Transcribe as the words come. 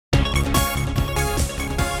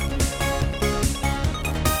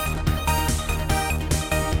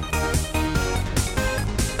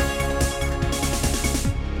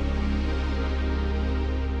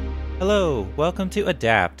Hello, welcome to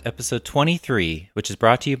Adapt, episode 23, which is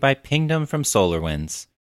brought to you by Pingdom from SolarWinds.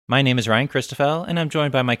 My name is Ryan Christoffel, and I'm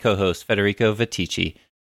joined by my co-host, Federico Vitici.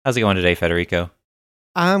 How's it going today, Federico?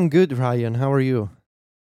 I'm good, Ryan. How are you?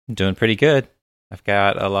 I'm doing pretty good. I've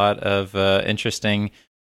got a lot of interesting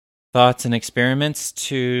thoughts and experiments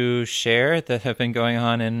to share that have been going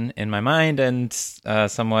on in my mind and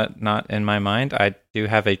somewhat not in my mind. I do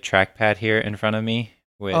have a trackpad here in front of me,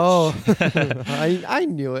 which... Oh, I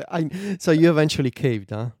knew it. So you eventually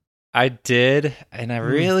caved, huh? I did, and I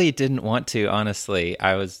really didn't want to, honestly.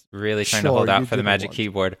 I was really trying to hold out for the Magic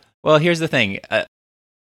Keyboard. Well, here's the thing.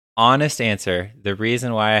 Honest answer, the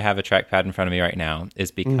reason why I have a trackpad in front of me right now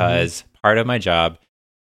is because part of my job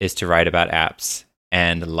is to write about apps,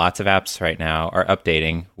 and lots of apps right now are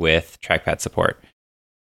updating with trackpad support.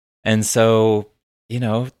 And so,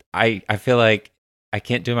 I feel like I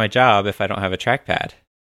can't do my job if I don't have a trackpad.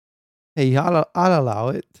 Hey, I'll allow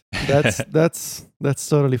it. That's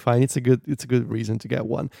totally fine. It's a good reason to get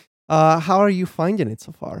one. How are you finding it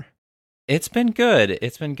so far? It's been good.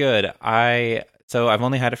 So I've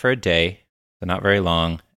only had it for a day, so not very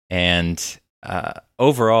long. And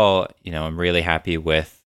overall, I'm really happy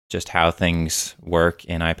with just how things work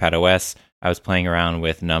in iPadOS. I was playing around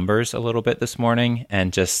with numbers a little bit this morning,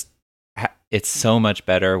 and just it's so much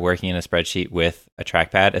better working in a spreadsheet with a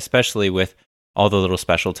trackpad, especially with all the little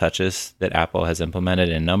special touches that Apple has implemented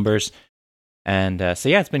in numbers. And so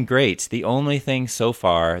it's been great. The only thing so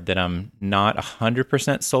far that I'm not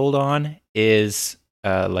 100% sold on is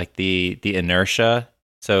like the inertia.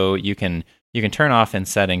 So you can turn off in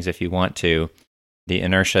settings if you want to, the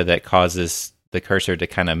inertia that causes the cursor to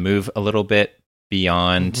kind of move a little bit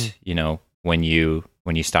beyond, when you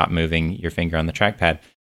stop moving your finger on the trackpad.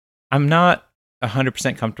 I'm not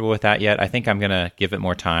 100% comfortable with that yet. I think I'm going to give it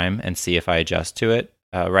more time and see if I adjust to it.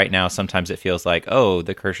 Right now, sometimes it feels like,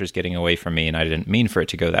 the cursor's getting away from me and I didn't mean for it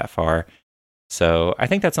to go that far. So I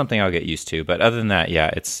think that's something I'll get used to. But other than that,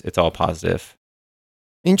 it's all positive.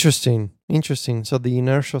 Interesting. So the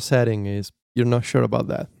inertia setting is, you're not sure about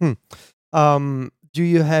that. Do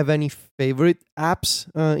you have any favorite apps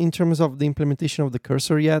in terms of the implementation of the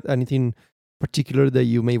cursor yet? Anything particular that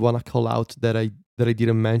you may want to call out that I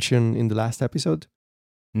didn't mention in the last episode?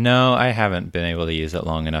 No, I haven't been able to use it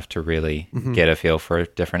long enough to really get a feel for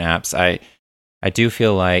different apps. I do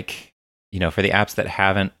feel like, for the apps that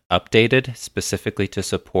haven't updated specifically to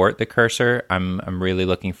support the cursor, I'm really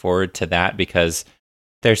looking forward to that, because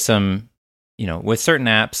there's some, with certain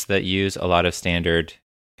apps that use a lot of standard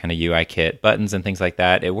kind of UI kit buttons and things like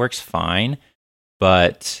that, it works fine,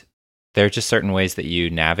 but there are just certain ways that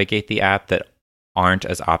you navigate the app that aren't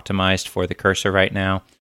as optimized for the cursor right now.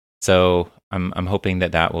 So I'm hoping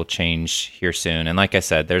that will change here soon. And like I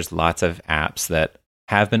said, there's lots of apps that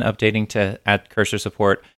have been updating to add cursor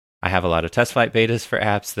support. I have a lot of test flight betas for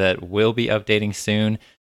apps that will be updating soon.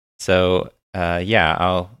 So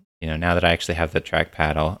I'll now that I actually have the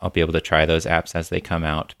trackpad, I'll be able to try those apps as they come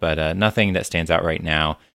out. But nothing that stands out right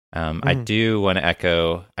now. I do want to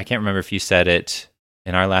echo, I can't remember if you said it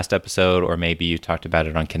in our last episode or maybe you talked about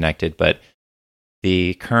it on Connected, but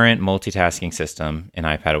the current multitasking system in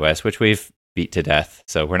iPadOS, which we've beat to death,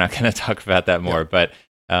 so we're not going to talk about that more, but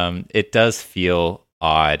it does feel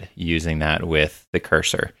odd using that with the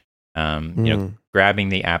cursor. Grabbing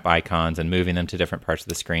the app icons and moving them to different parts of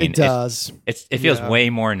the screen. It does. It feels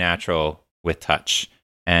way more natural with touch.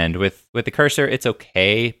 And with the cursor, it's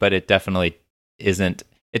okay, but it definitely isn't.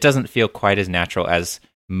 It doesn't feel quite as natural as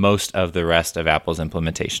most of the rest of Apple's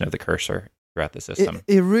implementation of the cursor throughout the system.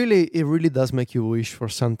 It really does make you wish for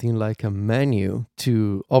something like a menu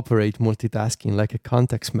to operate multitasking, like a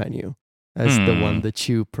context menu, as the one that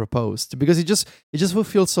you proposed, because it just will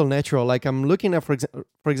feel so natural. Like I'm looking at, for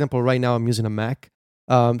example, right now I'm using a Mac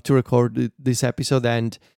to record this episode,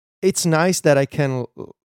 and it's nice that I can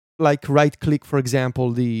like right click, for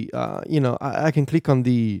example, I can click on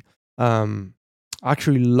the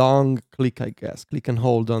actually long click, I guess, click and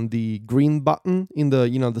hold on the green button in the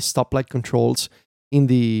the stoplight controls in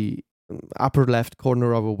the upper left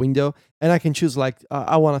corner of a window, and I can choose like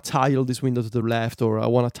I want to tile this window to the left, or I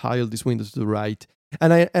want to tile this window to the right,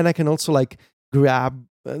 and I can also like grab.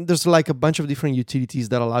 There's like a bunch of different utilities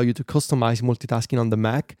that allow you to customize multitasking on the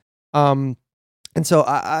Mac. And so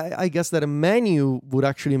I guess that a menu would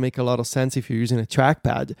actually make a lot of sense if you're using a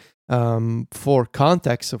trackpad. For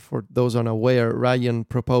context, so for those unaware, Ryan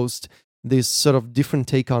proposed this sort of different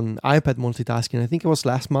take on iPad multitasking. I think it was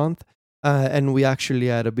last month. And we actually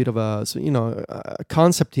had a bit of a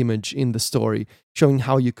concept image in the story showing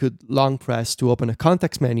how you could long press to open a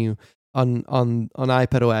context menu on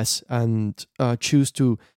iPadOS and choose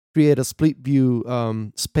to create a split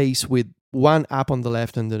view space with one app on the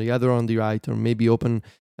left and the other on the right, or maybe open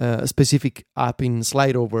a specific app in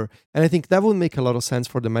slide over. And I think that would make a lot of sense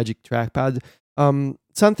for the Magic Trackpad.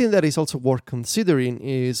 Something that is also worth considering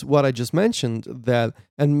is what I just mentioned, that,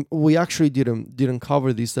 and we actually didn't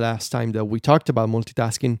cover this the last time that we talked about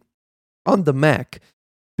multitasking. On the Mac,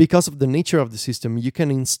 because of the nature of the system, you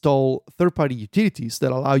can install third-party utilities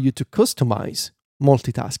that allow you to customize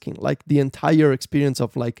multitasking, like the entire experience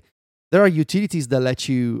of like, there are utilities that let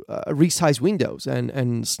you resize windows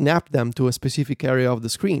and snap them to a specific area of the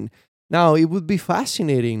screen. Now, it would be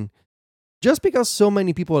fascinating, just because so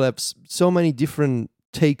many people have so many different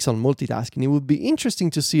takes on multitasking, it would be interesting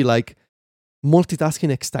to see like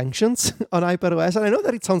multitasking extensions on iPadOS. And I know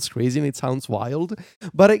that it sounds crazy and it sounds wild,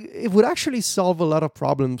 but it would actually solve a lot of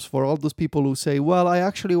problems for all those people who say, well, I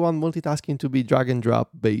actually want multitasking to be drag and drop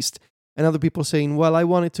based. And other people saying, well, I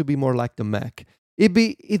want it to be more like the Mac. It'd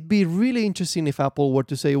be really interesting if Apple were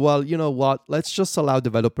to say, well, you know what, let's just allow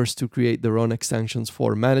developers to create their own extensions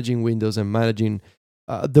for managing Windows and managing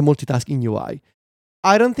the multitasking UI.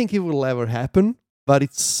 I don't think it will ever happen, but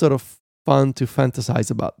it's sort of fun to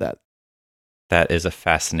fantasize about that. That is a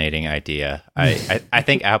fascinating idea. I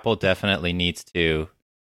think Apple definitely needs to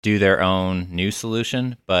do their own new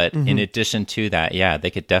solution, but in addition to that, yeah,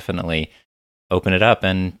 they could definitely open it up,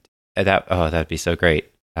 and that'd be so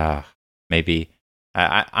great. Maybe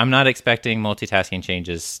I'm not expecting multitasking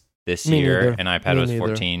changes this year in iPadOS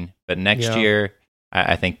 14, but next year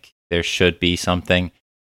I think there should be something,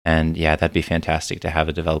 and yeah, that'd be fantastic to have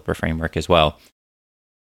a developer framework as well.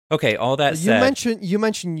 Okay, all that said, you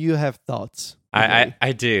mentioned you have thoughts.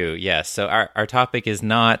 I do, yes. So our topic is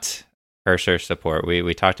not cursor support.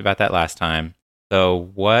 We talked about that last time. So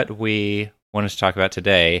what we wanted to talk about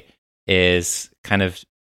today is kind of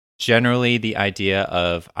generally the idea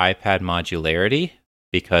of iPad modularity,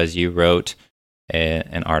 because you wrote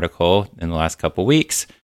an article in the last couple weeks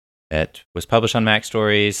that was published on Mac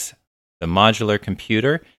Stories, the modular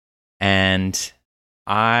computer, and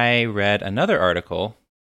I read another article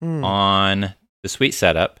on the Sweet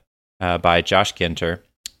Setup by Josh Ginter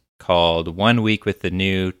called 1 Week with the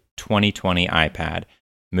New 2020 iPad,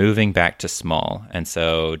 Moving Back to Small. And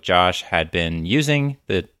so Josh had been using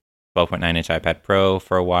the 12.9-inch iPad Pro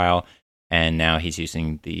for a while, and now he's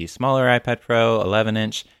using the smaller iPad Pro,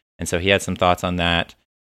 11-inch, and so he had some thoughts on that.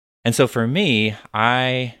 And so for me,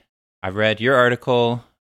 I read your article,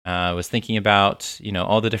 was thinking about,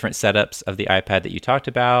 all the different setups of the iPad that you talked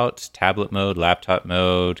about, tablet mode, laptop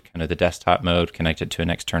mode, kind of the desktop mode connected to an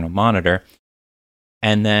external monitor.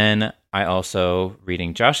 And then I also,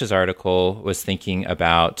 reading Josh's article, was thinking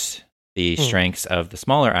about the strengths of the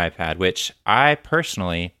smaller iPad, which I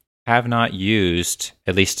personally have not used,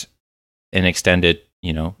 at least in extended,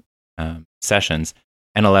 sessions,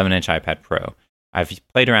 an 11-inch iPad Pro. I've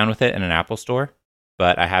played around with it in an Apple store,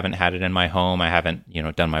 but I haven't had it in my home. I haven't,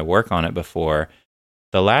 done my work on it before.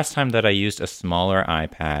 The last time that I used a smaller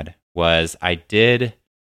iPad was I did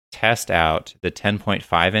test out the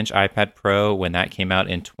 10.5-inch iPad Pro when that came out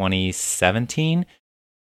in 2017.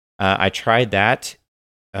 I tried that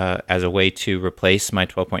as a way to replace my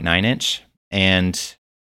 12.9-inch, and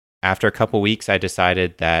after a couple weeks, I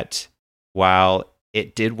decided that while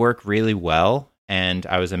it did work really well, and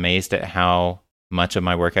I was amazed at how much of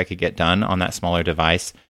my work I could get done on that smaller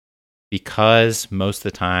device, because most of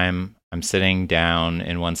the time I'm sitting down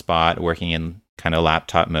in one spot working in kind of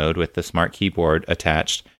laptop mode with the smart keyboard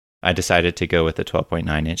attached, I decided to go with the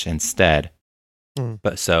 12.9-inch instead.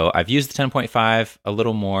 But so I've used the 10.5 a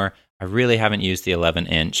little more. I really haven't used the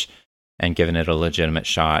 11-inch and given it a legitimate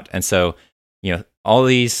shot. And so, all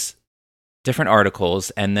these different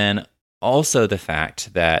articles, and then also the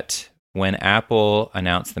fact that when Apple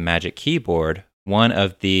announced the Magic Keyboard, one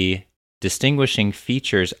of the distinguishing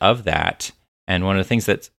features of that, and one of the things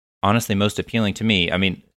that's honestly most appealing to me, I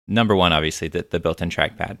mean, number one, obviously, the built-in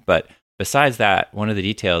trackpad, but besides that, one of the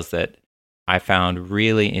details that I found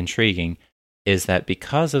really intriguing is that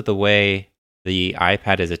because of the way the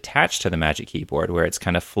iPad is attached to the Magic Keyboard, where it's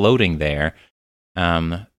kind of floating there,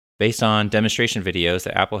 based on demonstration videos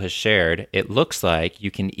that Apple has shared, it looks like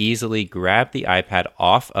you can easily grab the iPad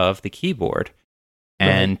off of the keyboard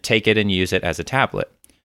and take it and use it as a tablet.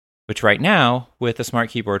 Which right now, with the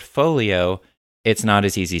Smart Keyboard Folio, it's not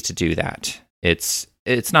as easy to do that. It's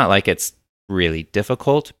not like it's really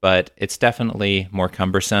difficult, but it's definitely more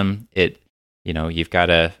cumbersome. You've got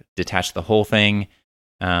to detach the whole thing.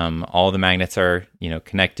 All the magnets are,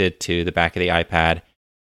 connected to the back of the iPad.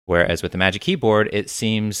 Whereas with the Magic Keyboard, it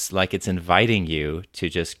seems like it's inviting you to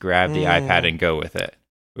just grab the iPad and go with it,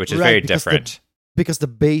 which is very different. Because the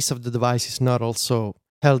base of the device is not also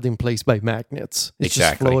held in place by magnets. It's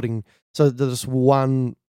just Exactly. floating. So there's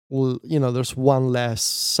one, there's one less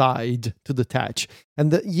side to detach.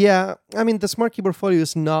 And the Smart Keyboard Folio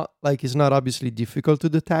is not obviously difficult to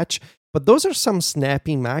detach, but those are some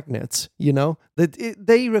snappy magnets, that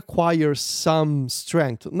they require some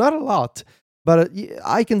strength, not a lot, but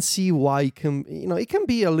I can see why it can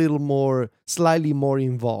be a little more, slightly more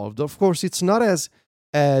involved. Of course, it's not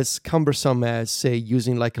as cumbersome as, say,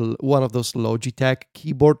 using like one of those Logitech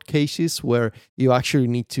keyboard cases where you actually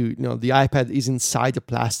need to, the iPad is inside a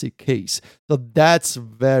plastic case. So that's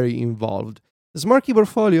very involved. The Smart Keyboard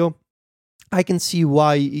Folio, I can see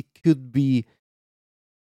why it could be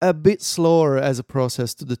a bit slower as a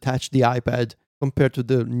process to detach the iPad compared to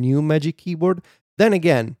the new Magic Keyboard. Then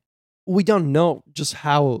again, we don't know just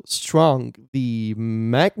how strong the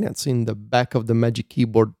magnets in the back of the Magic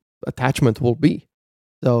Keyboard attachment will be.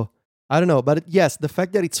 So I don't know, but yes, the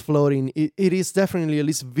fact that it's floating, it is definitely, at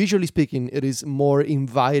least visually speaking, it is more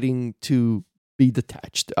inviting to be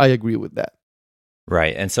detached. I agree with that.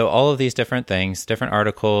 Right. And so all of these different things, different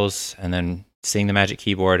articles, and then seeing the Magic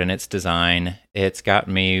Keyboard and its design, it's got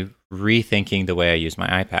me rethinking the way I use my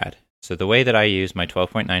iPad. So the way that I use my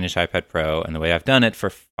 12.9-inch iPad Pro, and the way I've done it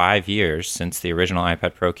for 5 years since the original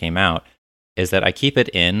iPad Pro came out, is that I keep it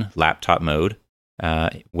in laptop mode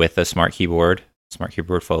with a Smart Keyboard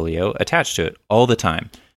Folio attached to it all the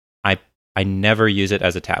time. I never use it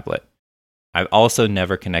as a tablet. I've also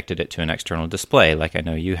never connected it to an external display like I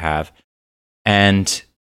know you have. And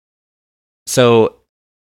so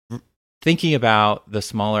thinking about the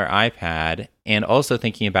smaller iPad, and also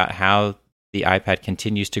thinking about how the iPad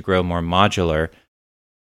continues to grow more modular,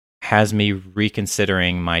 has me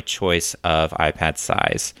reconsidering my choice of iPad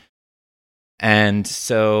size. And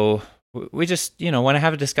so we just, want to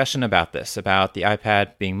have a discussion about this, about the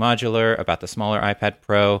iPad being modular, about the smaller iPad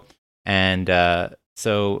Pro. And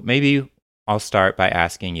so maybe I'll start by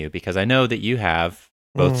asking you, because I know that you have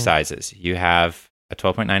both sizes. You have a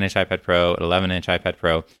 12.9-inch iPad Pro, an 11-inch iPad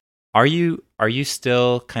Pro. Are you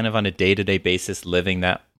still kind of on a day-to-day basis living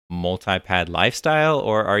that multi-pad lifestyle,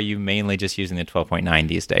 or are you mainly just using the 12.9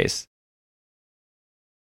 these days?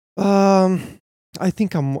 I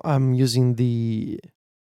think I'm using the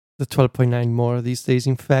 12.9 more these days.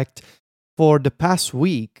 In fact, for the past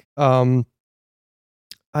week, I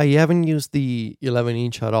haven't used the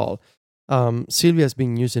 11-inch at all. Sylvia's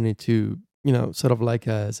been using it to, sort of like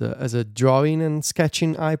as a drawing and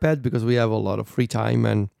sketching iPad, because we have a lot of free time,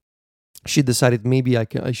 and she decided maybe I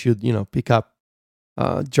should pick up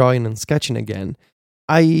drawing and sketching again.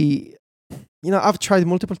 I've tried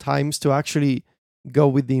multiple times to actually go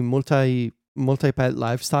with the multi-pad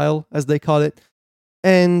lifestyle, as they call it,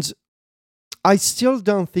 and I still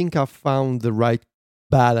don't think I've found the right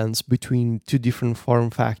balance between two different form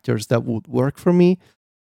factors that would work for me,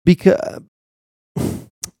 because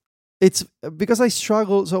I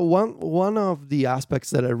struggle. So one of the aspects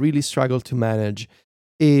that I really struggle to manage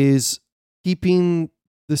is keeping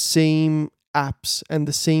the same apps and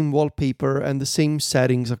the same wallpaper and the same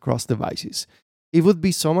settings across devices. It would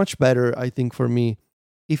be so much better, I think, for me,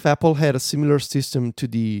 if Apple had a similar system to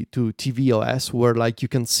tvOS, where like you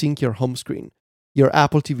can sync your home screen. Your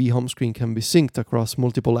Apple TV home screen can be synced across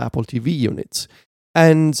multiple Apple TV units.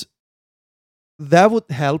 And that would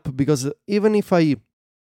help, because even if I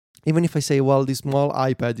say, well, this small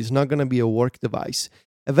iPad is not going to be a work device,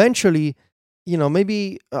 eventually,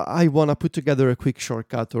 maybe I want to put together a quick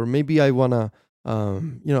shortcut, or maybe I want to,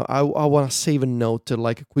 I want to save a note, or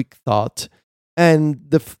like a quick thought. And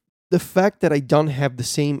the fact that I don't have the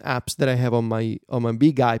same apps that I have on my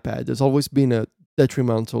big iPad has always been a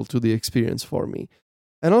detrimental to the experience for me.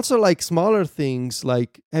 And also, like, smaller things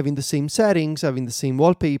like having the same settings, having the same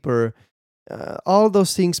wallpaper, all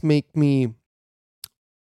those things make me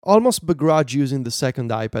almost begrudge using the second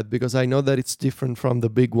iPad, because I know that it's different from the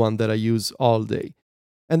big one that I use all day.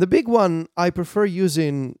 And the big one I prefer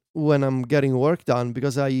using when I'm getting work done,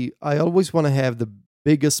 because I always want to have the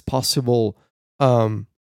biggest possible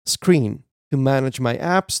screen to manage my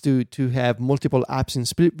apps, to have multiple apps in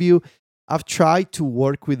split view. I've tried to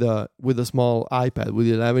work with a small iPad, with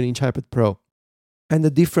the 11-inch iPad Pro, and the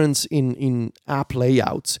difference in app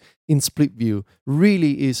layouts in split view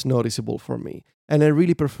really is noticeable for me. And I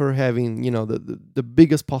really prefer having, the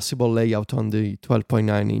biggest possible layout on the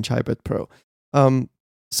 12.9-inch iPad Pro.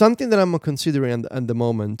 Something that I'm considering at the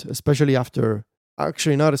moment,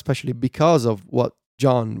 because of what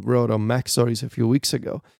John wrote on Mac Stories a few weeks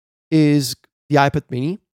ago, is the iPad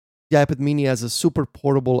Mini. The iPad Mini has a super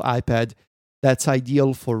portable iPad that's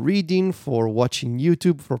ideal for reading, for watching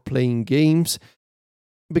YouTube, for playing games.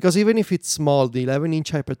 because even if it's small, the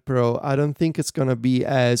 11-inch iPad Pro, I don't think it's going to be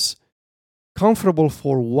as comfortable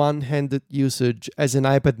for one-handed usage as an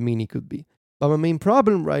iPad mini could be. But my main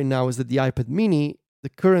problem right now is that the iPad mini, the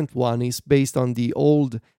current one, is based on the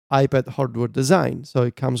old iPad hardware design. So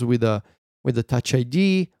it comes with a Touch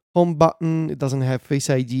ID, home button. It doesn't have Face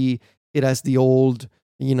ID. It has the old,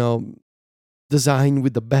 design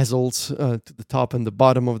with the bezels to the top and the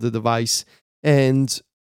bottom of the device. And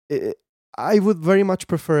I would very much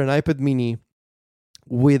prefer an iPad mini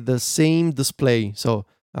with the same display, so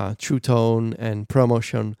True Tone and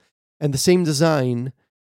ProMotion, and the same design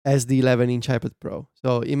as the 11-inch iPad Pro.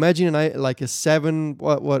 So imagine like a 7-inch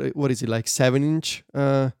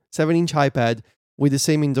 7-inch iPad with the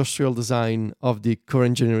same industrial design of the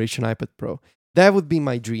current generation iPad Pro. That would be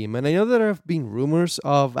my dream. And I know there have been rumors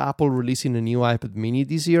of Apple releasing a new iPad mini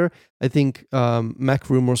this year. I think Mac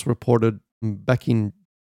Rumors reported back in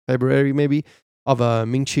February maybe of a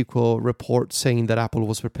Ming-Chi Kuo report saying that Apple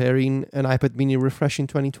was preparing an iPad mini refresh in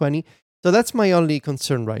 2020. So that's my only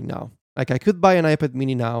concern right now. Like, I could buy an iPad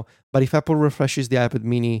mini now, but if Apple refreshes the iPad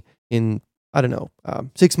mini in,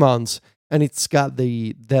 6 months, and it's got that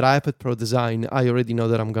iPad Pro design, I already know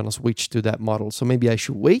that I'm going to switch to that model. So maybe I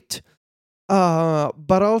should wait.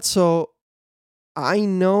 But also, I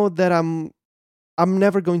know that I'm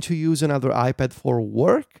never going to use another iPad for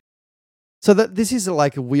work. So that this is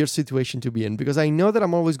like a weird situation to be in, because I know that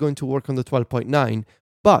I'm always going to work on the 12.9,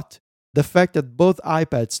 but the fact that both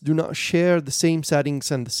iPads do not share the same settings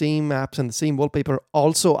and the same apps and the same wallpaper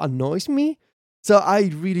also annoys me. So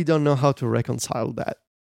I really don't know how to reconcile that.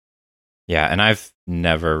 Yeah, and I've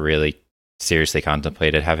never really seriously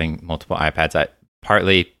contemplated having multiple iPads.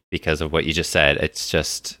 Partly because of what you just said. It's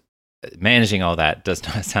just managing all that does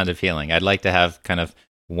not sound appealing. I'd like to have kind of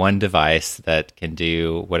one device that can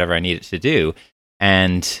do whatever I need it to do.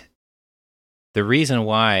 And the reason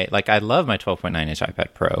why, like, I love my 12.9-inch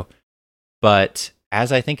iPad Pro, but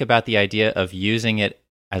as I think about the idea of using it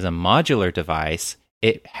as a modular device,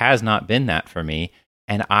 it has not been that for me.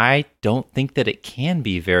 And I don't think that it can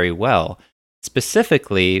be very well,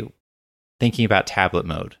 specifically thinking about tablet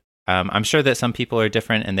mode. I'm sure that some people are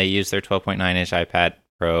different and they use their 12.9-inch iPad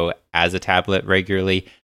Pro as a tablet regularly.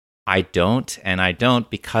 I don't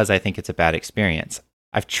because I think it's a bad experience.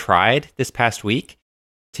 I've tried this past week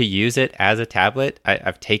to use it as a tablet.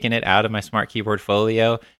 I've taken it out of my Smart Keyboard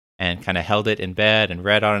Folio and kind of held it in bed and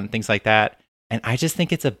read on it and things like that. And I just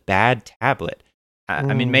think it's a bad tablet.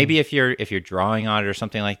 I mean, maybe if you're drawing on it or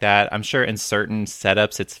something like that, I'm sure in certain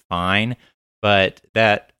setups it's fine. But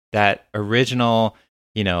that original,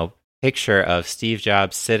 picture of Steve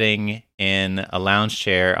Jobs sitting in a lounge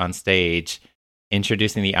chair on stage,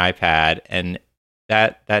 introducing the iPad, and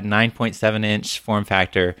that 9.7-inch form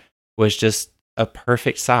factor was just a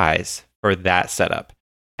perfect size for that setup,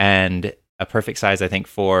 and a perfect size, I think,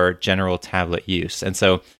 for general tablet use. And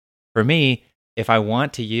so for me, if I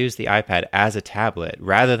want to use the iPad as a tablet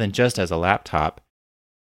rather than just as a laptop,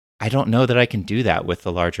 I don't know that I can do that with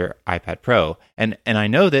the larger iPad Pro. And I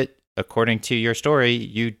know that according to your story,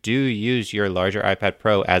 you do use your larger iPad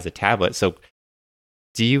Pro as a tablet. So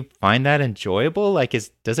do you find that enjoyable? Like,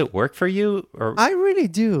 does it work for you? Or I really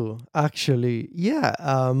do, actually. Yeah.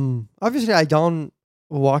 Obviously, I don't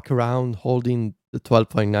walk around holding the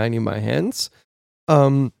 12.9 in my hands.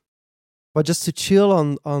 But just to chill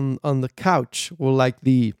on the couch, or like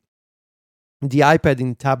the iPad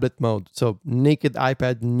in tablet mode. So naked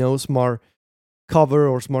iPad, no smart cover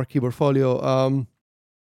or Smart Keyboard Folio.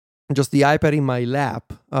 Just the iPad in my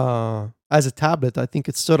lap as a tablet, I think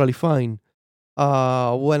it's totally fine.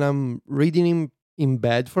 When I'm reading in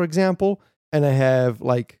bed, for example, and I have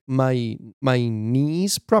like my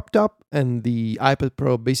knees propped up and the iPad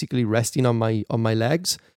Pro basically resting on my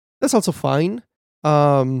legs, that's also fine.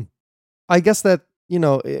 I guess that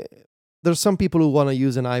there's some people who want to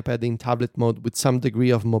use an iPad in tablet mode with some degree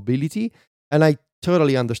of mobility, and I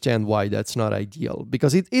totally understand why that's not ideal,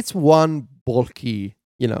 because it's one bulky.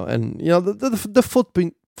 The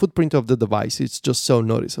footprint of the device, it's just so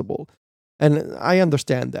noticeable. And I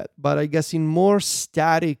understand that. But I guess in more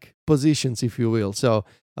static positions, if you will, so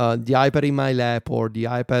the iPad in my lap, or the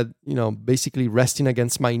iPad, basically resting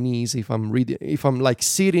against my knees if I'm reading, if I'm like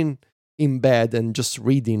sitting in bed and just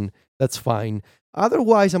reading, that's fine.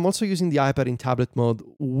 Otherwise, I'm also using the iPad in tablet mode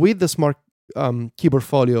with the Smart Keyboard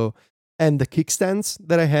Folio and the kickstands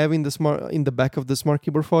that I have in the back of the Smart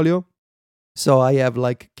Keyboard Folio. So I have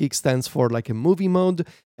like kickstands for like a movie mode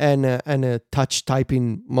and a touch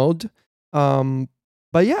typing mode.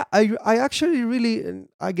 But yeah, I actually really,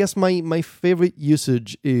 I guess my favorite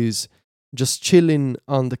usage is just chilling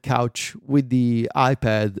on the couch with the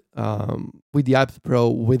iPad, with the iPad Pro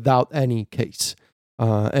without any case.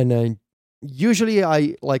 And then usually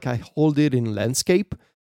I hold it in landscape.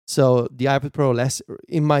 So the iPad Pro less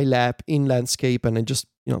in my lap in landscape, and I just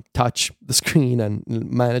touch the screen and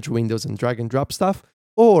manage windows and drag and drop stuff,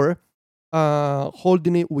 or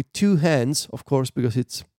holding it with two hands, of course, because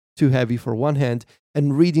it's too heavy for one hand,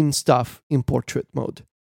 and reading stuff in portrait mode.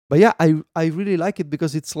 But yeah, I really like it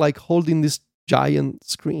because it's like holding this giant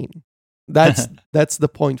screen. That's the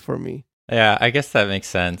point for me. Yeah, I guess that makes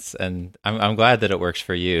sense, and I'm glad that it works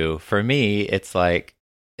for you. For me, it's like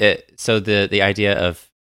it. So the idea of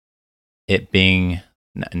it being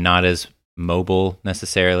not as mobile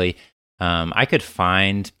necessarily, I could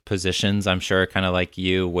find positions, I'm sure, kind of like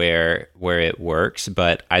you, where it works,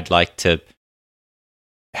 but I'd like to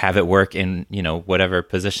have it work in whatever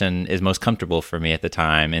position is most comfortable for me at the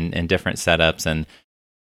time, in different setups,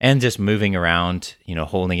 and just moving around,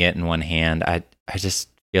 holding it in one hand. I just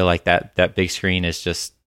feel like that big screen is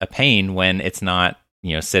just a pain when it's not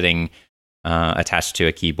sitting attached to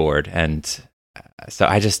a keyboard, and so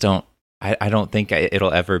I just don't. I don't think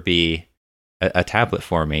it'll ever be a tablet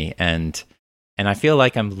for me, and I feel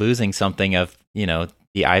like I'm losing something of the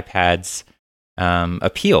iPad's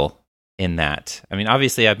appeal in that. I mean,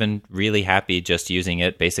 obviously, I've been really happy just using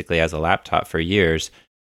it basically as a laptop for years,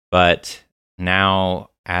 but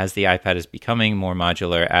now as the iPad is becoming more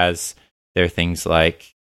modular, as there are things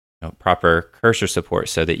like proper cursor support,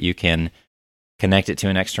 so that you can connect it to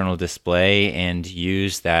an external display and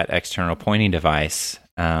use that external pointing device.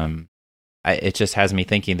 It just has me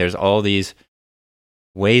thinking there's all these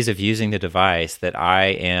ways of using the device that I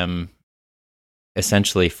am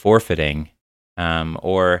essentially forfeiting.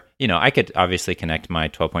 Or, I could obviously connect my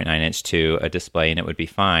 12.9-inch to a display and it would be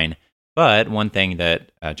fine. But one thing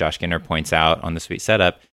that Josh Ginner points out on the Sweet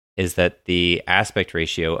Setup is that the aspect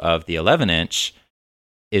ratio of the 11-inch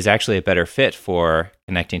is actually a better fit for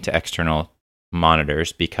connecting to external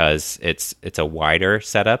monitors, because it's a wider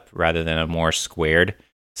setup rather than a more squared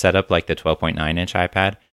setup like the 12.9-inch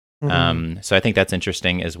iPad. Mm-hmm. So I think that's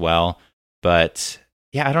interesting as well. But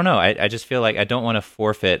yeah, I don't know. I just feel like I don't want to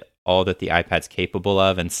forfeit all that the iPad's capable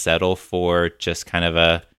of and settle for just kind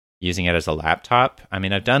of using it as a laptop. I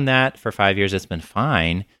mean, I've done that for 5 years. It's been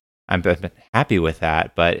fine. I've been happy with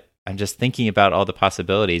that, but I'm just thinking about all the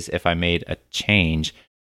possibilities if I made a change.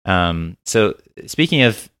 So speaking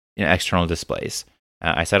of external displays,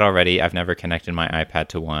 I said already I've never connected my iPad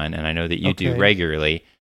to one, and I know that you do regularly.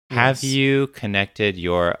 Yes. Have you connected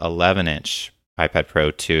your 11-inch iPad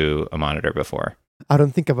Pro to a monitor before? I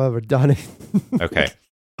don't think I've ever done it. Okay.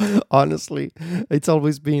 Honestly, it's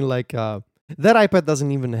always been like that iPad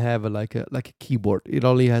doesn't even have a keyboard. It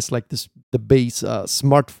only has the base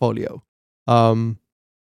Smart Folio.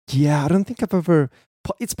 Yeah, I don't think I've ever.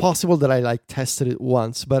 It's possible that I tested it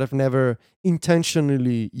once, but I've never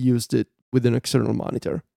intentionally used it with an external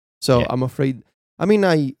monitor. So yeah. I'm afraid. I mean,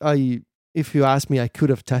 I if you ask me, I could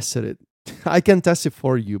have tested it. I can test it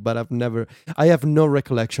for you, but I have no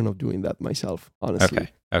recollection of doing that myself, honestly.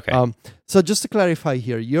 Okay. So just to clarify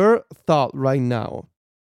here, your thought right now,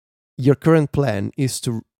 your current plan is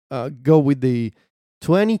to go with the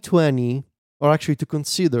 2020, or actually to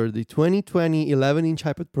consider the 2020 11-inch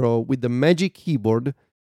iPad Pro with the Magic Keyboard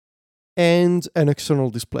and an external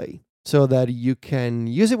display, so that you can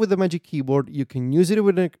use it with the Magic Keyboard, you can use it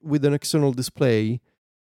with an external display.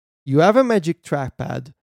 You have a Magic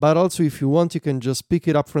Trackpad, but also if you want, you can just pick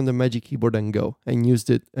it up from the Magic Keyboard and go and use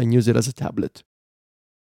it as a tablet.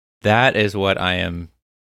 That is what I am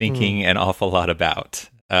thinking an awful lot about.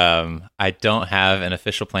 I don't have an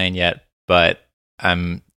official plan yet, but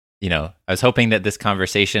I was hoping that this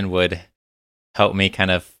conversation would help me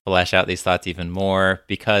kind of flesh out these thoughts even more,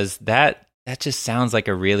 because that just sounds like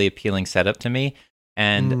a really appealing setup to me.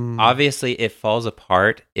 And obviously it falls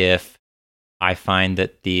apart if I find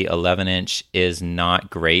that the 11-inch is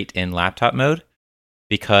not great in laptop mode,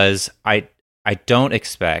 because I don't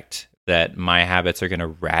expect that my habits are going to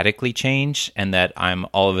radically change and that I'm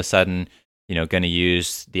all of a sudden, going to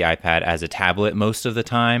use the iPad as a tablet most of the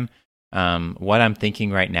time. What I'm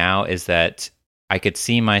thinking right now is that I could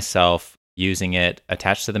see myself using it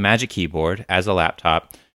attached to the Magic Keyboard as a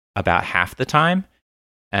laptop about half the time,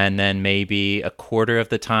 and then maybe a quarter of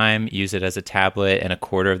the time use it as a tablet, and a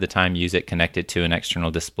quarter of the time use it connected to an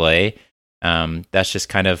external display. That's just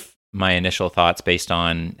kind of my initial thoughts based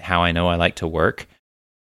on how I know I like to work.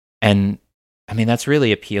 And I mean, that's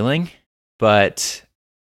really appealing, but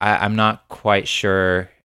I'm not quite sure.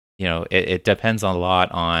 It depends a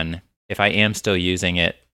lot on if I am still using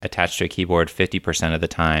it attached to a keyboard 50% of the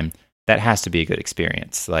time that has to be a good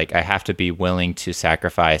experience. Like I have to be willing to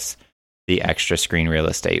sacrifice the extra screen real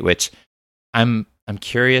estate, which I'm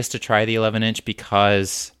curious to try the 11-inch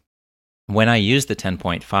because when I used the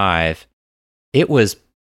 10.5, it was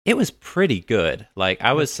pretty good. Like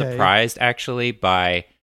I was surprised actually by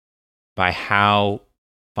how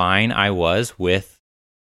fine I was with,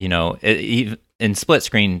 in split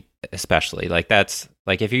screen especially. Like that's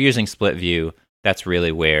like if you're using split view, that's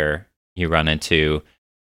really where you run into,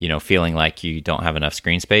 feeling like you don't have enough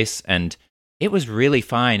screen space. And it was really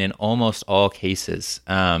fine in almost all cases.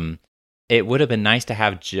 It would have been nice to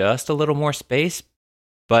have just a little more space,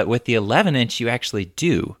 but with the 11-inch, you actually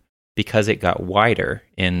do because it got wider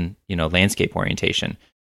in, landscape orientation.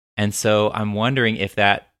 And so I'm wondering if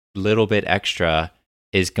that little bit extra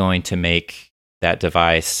is going to make that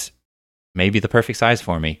device maybe the perfect size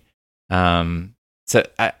for me. So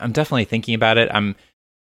I'm definitely thinking about it.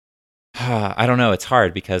 I don't know. It's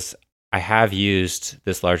hard because I have used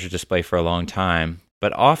this larger display for a long time,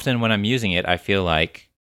 but often when I'm using it, I feel like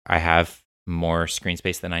I have more screen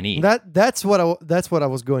space than I need. That's what I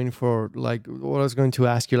was going for. Like what I was going to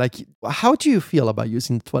ask you. Like, how do you feel about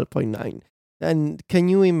using 12.9? And can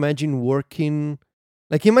you imagine working?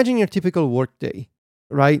 Like, imagine your typical workday,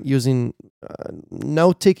 right? Using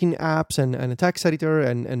note-taking apps and a text editor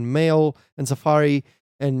and Mail and Safari.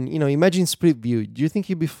 And, imagine split view. Do you think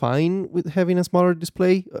you'd be fine with having a smaller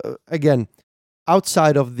display? Again,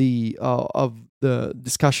 outside of the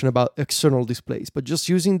discussion about external displays, but just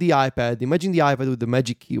using the iPad. Imagine the iPad with the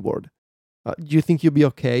Magic Keyboard. Do you think you'd be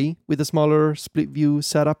okay with a smaller split view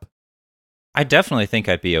setup? I definitely think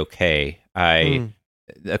I'd be okay.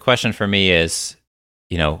 The question for me is,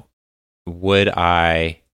 is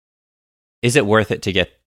it worth it to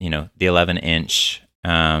get, the 11-inch?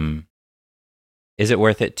 Is it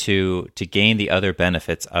worth it to gain the other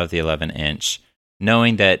benefits of the 11-inch,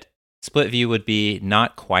 knowing that split view would be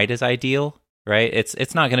not quite as ideal, right?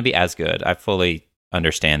 It's not going to be as good. I fully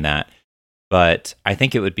understand that. But I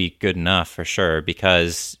think it would be good enough for sure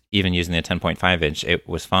because even using the 10.5-inch, it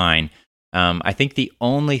was fine. I think the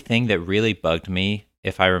only thing that really bugged me,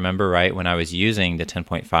 if I remember right, when I was using the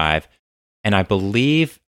 10.5, and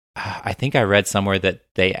I think I read somewhere that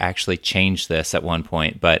they actually changed this at one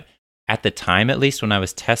point, but at the time, at least when I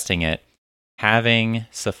was testing it, having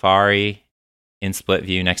Safari in split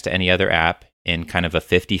view next to any other app in kind of a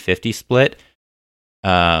 50-50 split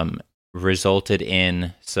resulted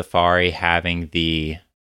in Safari having the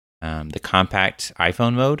compact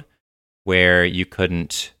iPhone mode where you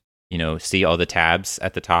couldn't, see all the tabs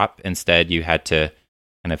at the top. Instead, you had to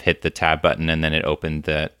kind of hit the tab button and then it opened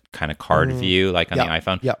the kind of card view like on the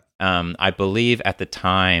iPhone. Yep. I believe at the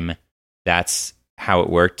time that's how it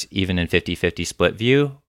worked even in 50-50 split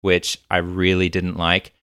view, which I really didn't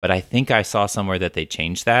like. But I think I saw somewhere that they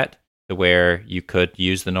changed that to where you could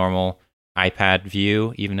use the normal iPad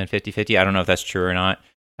view even in 50-50. I don't know if that's true or not.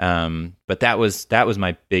 But that was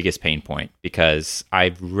my biggest pain point because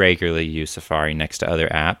I regularly use Safari next to other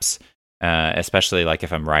apps, especially like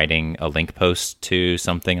if I'm writing a link post to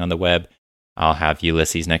something on the web, I'll have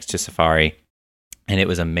Ulysses next to Safari. And it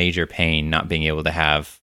was a major pain not being able to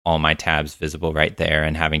have all my tabs visible right there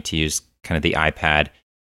and having to use kind of the iPad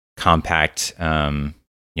compact,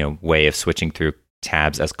 way of switching through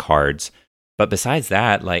tabs as cards. But besides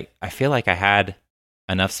that, like, I feel like I had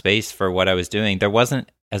enough space for what I was doing. There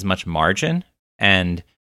wasn't as much margin and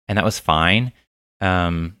that was fine.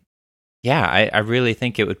 I really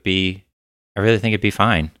think it'd be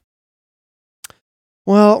fine.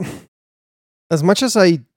 Well, as much as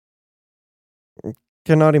I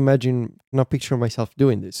cannot picture myself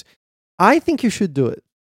doing this, I think you should do it.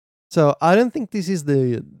 So I don't think this is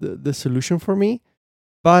the solution for me,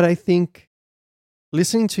 but I think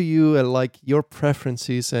listening to you and like your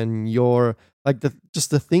preferences and your like the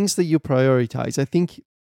things that you prioritize, I think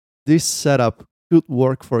this setup could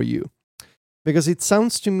work for you because it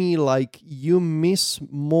sounds to me like you miss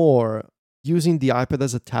more using the iPad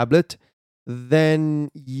as a tablet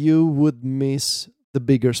than you would miss the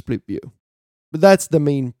bigger split view. But that's the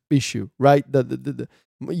main issue, right? The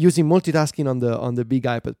using multitasking on the big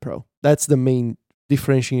iPad Pro. That's the main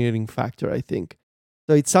differentiating factor, I think.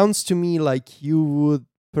 So it sounds to me like you would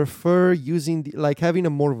prefer using having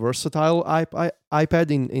a more versatile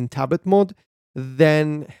iPad in tablet mode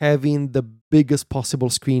than having the biggest possible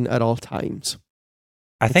screen at all times.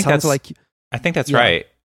 I think that's right.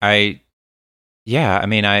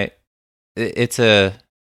 It's a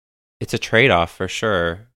trade-off for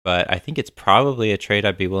sure, but I think it's probably a trade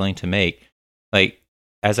I'd be willing to make. Like,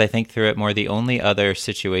 as I think through it more, the only other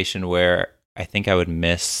situation where I think I would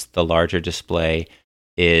miss the larger display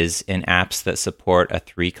is in apps that support a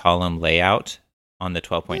 3-column layout on the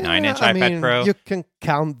 12.9-inch iPad Pro. You can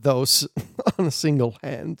count those on a single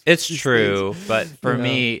hand. It's true, but for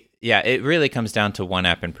me, it really comes down to one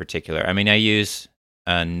app in particular. I mean, I use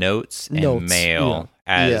Notes and Mail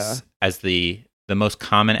as the most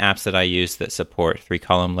common apps that I use that support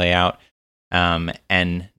 3-column layout.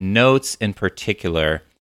 And Notes in particular,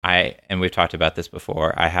 and we've talked about this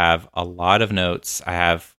before, I have a lot of notes. I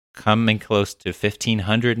have coming close to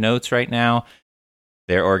 1,500 notes right now.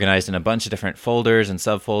 They're organized in a bunch of different folders and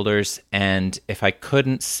subfolders. And if I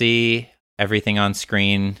couldn't see everything on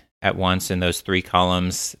screen at once in those 3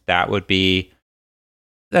 columns, that'd be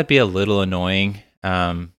a little annoying.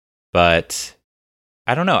 But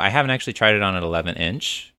I don't know. I haven't actually tried it on an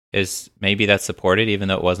 11-inch. Maybe that's supported, even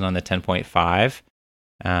though it wasn't on the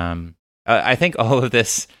 10.5. I think all of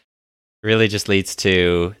this really just leads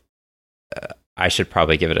to I should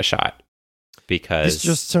probably give it a shot, because this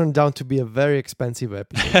just turned out to be a very expensive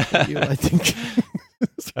episode for you, I think.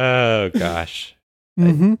 Oh gosh.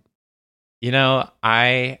 Mm-hmm.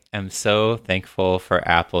 I am so thankful for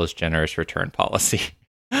Apple's generous return policy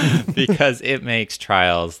because it makes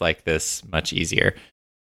trials like this much easier.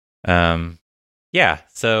 So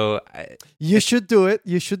you should do it.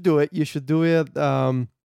 You should do it. And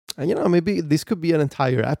maybe this could be an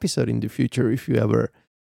entire episode in the future if you ever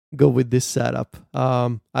go with this setup.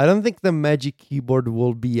 I don't think the Magic Keyboard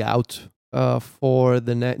will be out for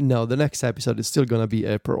the next episode is still gonna be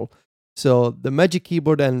April. So the Magic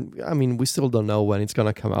Keyboard, and I mean, we still don't know when it's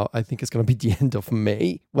gonna come out. I think it's gonna be the end of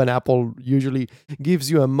May, when Apple usually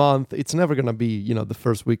gives you a month. It's never gonna be, the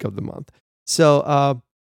first week of the month. So I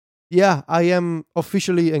am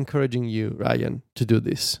officially encouraging you, Ryan, to do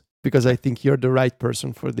this, because I think you're the right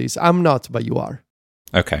person for this. I'm not, but you are.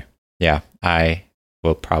 Okay. Yeah, I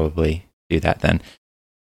will probably do that then.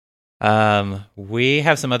 We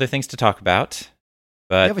have some other things to talk about.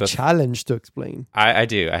 But I have a challenge to explain. I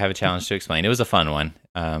do. I have a challenge to explain. It was a fun one.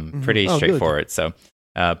 Pretty straightforward. Good. So,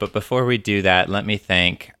 but before we do that, let me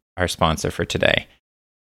thank our sponsor for today.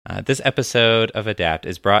 This episode of Adapt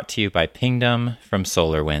is brought to you by Pingdom from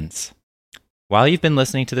SolarWinds. While you've been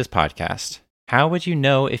listening to this podcast, how would you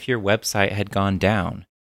know if your website had gone down?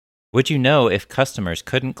 Would you know if customers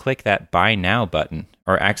couldn't click that Buy Now button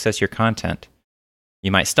or access your content?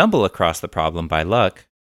 You might stumble across the problem by luck,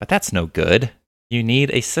 but that's no good. You need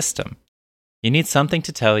a system. You need something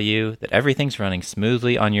to tell you that everything's running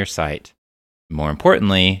smoothly on your site. More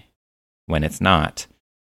importantly, when it's not.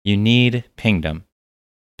 You need Pingdom.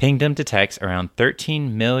 Pingdom detects around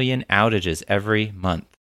 13 million outages every month.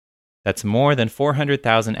 That's more than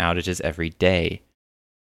 400,000 outages every day.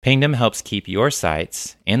 Pingdom helps keep your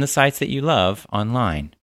sites and the sites that you love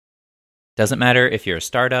online. Doesn't matter if you're a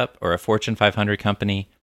startup or a Fortune 500 company,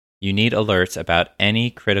 you need alerts about any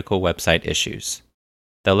critical website issues.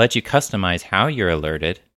 They'll let you customize how you're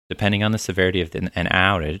alerted, depending on the severity of an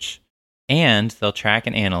outage, and they'll track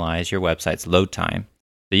and analyze your website's load time,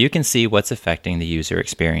 so you can see what's affecting the user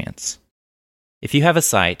experience. If you have a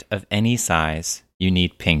site of any size, you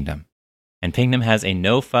need Pingdom. And Pingdom has a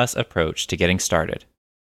no-fuss approach to getting started.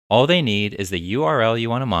 All they need is the URL you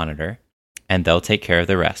want to monitor, and they'll take care of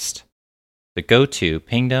the rest. So go to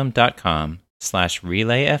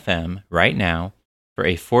pingdom.com/relayfm right now for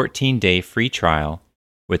a 14-day free trial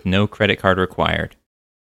with no credit card required.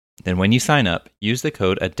 Then when you sign up, use the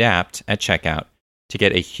code ADAPT at checkout to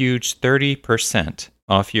get a huge 30%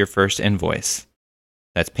 off your first invoice.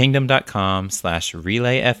 That's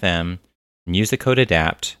pingdom.com/relayfm and use the code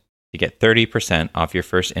ADAPT to get 30% off your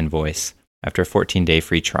first invoice after a 14-day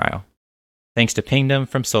free trial. Thanks to Pingdom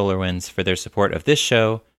from SolarWinds for their support of this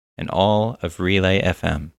show and all of Relay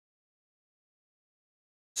FM.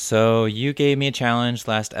 So you gave me a challenge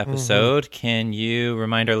last episode. Mm-hmm. Can you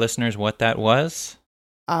remind our listeners what that was?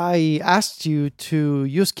 I asked you to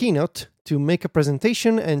use Keynote to make a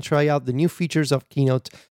presentation and try out the new features of Keynote,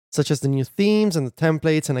 such as the new themes and the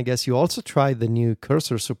templates. And I guess you also tried the new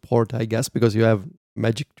cursor support, I guess, because you have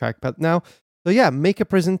Magic Trackpad now. So yeah, make a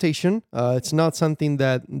presentation. It's not something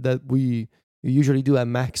that we usually do at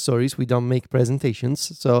Mac Stories. We don't make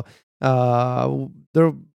presentations. So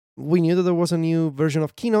we knew that there was a new version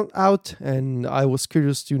of Keynote out, and I was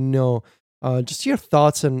curious to know just your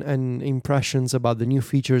thoughts and impressions about the new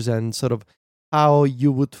features and sort of how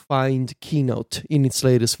you would find Keynote in its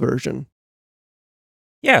latest version.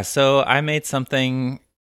 Yeah, so I made something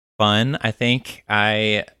fun. I think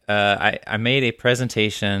I made a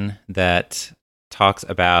presentation that talks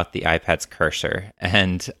about the iPad's cursor,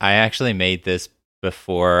 and I actually made this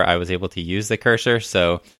before I was able to use the cursor.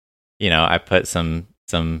 So, I put some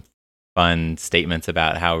fun statements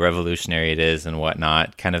about how revolutionary it is and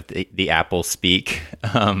whatnot, kind of the Apple speak.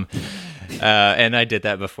 And I did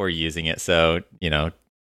that before using it, so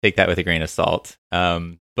take that with a grain of salt.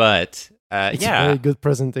 But it's a very good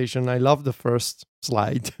presentation. I love the first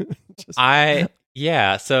slide.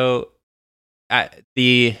 So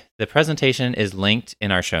the presentation is linked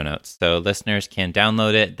in our show notes, so listeners can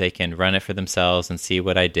download it. They can run it for themselves and see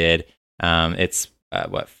what I did. It's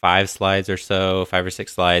 5 slides or so, 5 or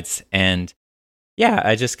 6 slides, and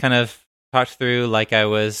I just kind of talked through, like I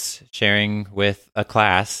was sharing with a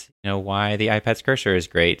class, why the iPad's cursor is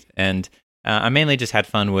great. And I mainly just had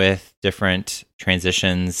fun with different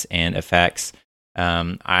transitions and effects.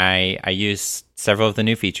 I used several of the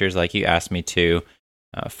new features like you asked me to.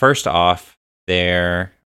 First off,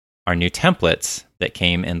 there are new templates that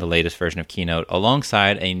came in the latest version of Keynote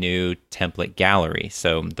alongside a new template gallery.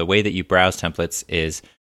 So the way that you browse templates is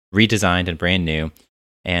redesigned and brand new.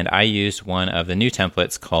 And I used one of the new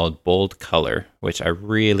templates called Bold Color, which I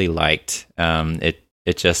really liked.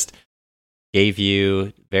 It just gave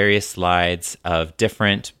you various slides of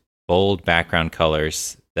different bold background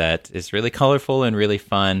colors that is really colorful and really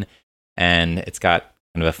fun. And it's got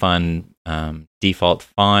kind of a fun default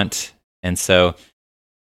font. And so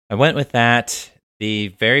I went with that. The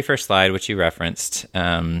very first slide, which you referenced,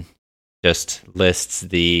 just lists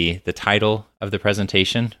the title of the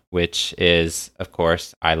presentation, which is, of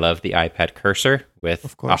course, I love the iPad cursor,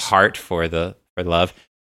 with a heart for love.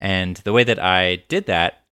 And the way that I did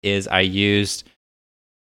that is I used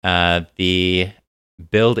the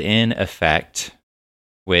built-in effect,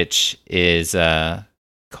 which is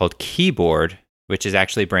called Keyboard, which is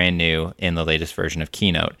actually brand new in the latest version of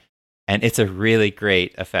Keynote. And it's a really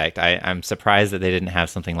great effect. I'm surprised that they didn't have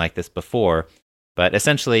something like this before, but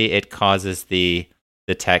essentially it causes the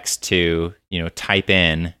text to type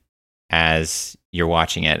in as you're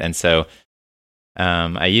watching it. And so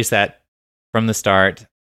I use that from the start.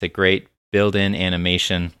 It's a great built-in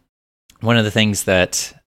animation. One of the things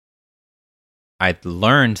that I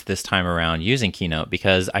learned this time around using Keynote,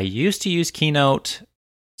 because I used to use Keynote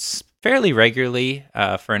fairly regularly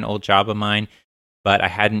for an old job of mine, but I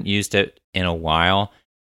hadn't used it in a while.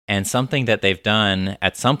 And something that they've done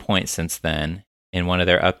at some point since then in one of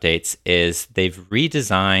their updates is they've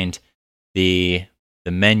redesigned the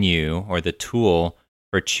menu or the tool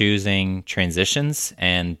for choosing transitions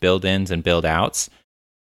and build-ins and build-outs.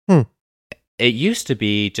 It used to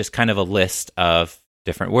be just kind of a list of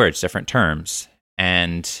different words, different terms.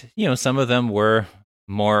 And, some of them were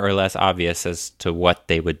more or less obvious as to what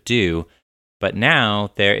they would do. But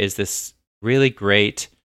now there is this really great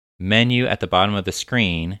menu at the bottom of the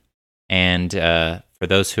screen. And for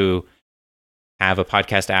those who have a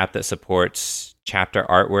podcast app that supports chapter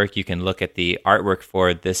artwork, you can look at the artwork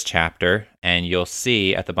for this chapter, and you'll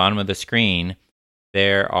see at the bottom of the screen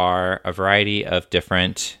there are a variety of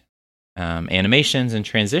different animations and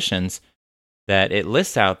transitions that it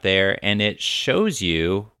lists out there, and it shows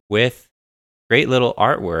you with great little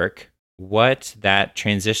artwork what that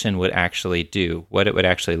transition would actually do, what it would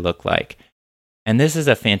actually look like. And this is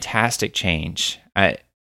a fantastic change.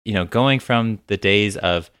 Going from the days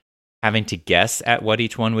of having to guess at what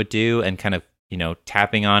each one would do and kind of,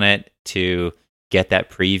 tapping on it to get that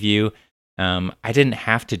preview. I didn't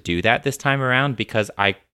have to do that this time around because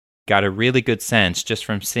I got a really good sense just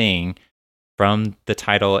from seeing from the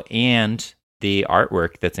title and the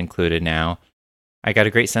artwork that's included now. I got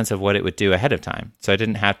a great sense of what it would do ahead of time. So I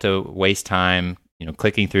didn't have to waste time,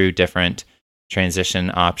 clicking through different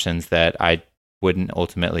transition options that I wouldn't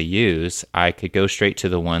ultimately use. I could go straight to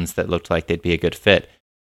the ones that looked like they'd be a good fit.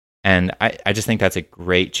 And I just think that's a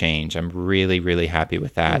great change. I'm really, really happy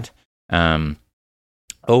with that.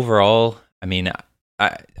 Overall,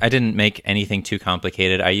 I didn't make anything too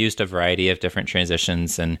complicated. I used a variety of different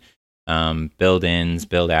transitions and build-ins,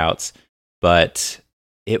 build-outs, but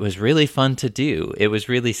it was really fun to do. It was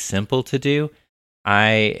really simple to do.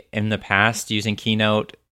 In the past, using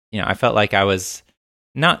Keynote, I felt like I was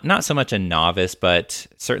not so much a novice, but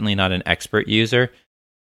certainly not an expert user.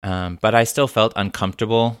 But I still felt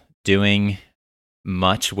uncomfortable doing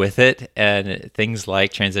much with it. And things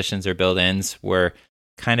like transitions or build-ins were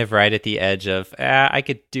kind of right at the edge of, I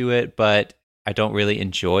could do it, but I don't really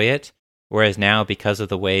enjoy it. Whereas now, because of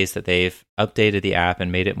the ways that they've updated the app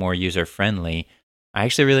and made it more user-friendly, I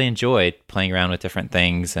actually really enjoyed playing around with different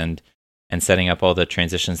things and setting up all the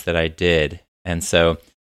transitions that I did. And so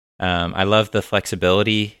I love the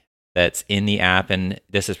flexibility that's in the app, and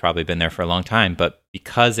this has probably been there for a long time, but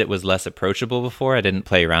because it was less approachable before, I didn't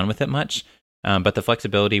play around with it much. But the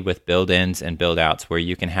flexibility with build-ins and build-outs where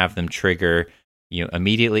you can have them trigger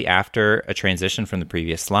immediately after a transition from the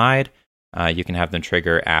previous slide, You can have them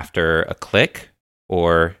trigger after a click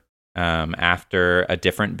or after a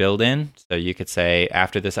different build-in. So you could say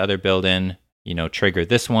after this other build-in, trigger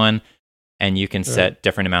this one, and you can set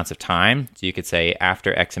different amounts of time. So you could say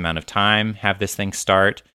after X amount of time, have this thing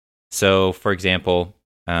start. So for example,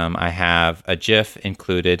 I have a GIF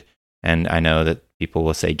included, and I know that people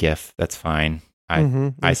will say GIF. That's fine.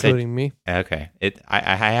 I said, including me. Okay.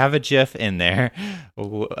 I have a GIF in there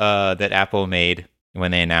that Apple made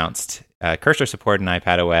when they announced cursor support in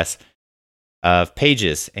iPadOS of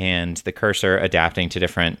Pages and the cursor adapting to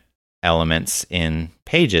different elements in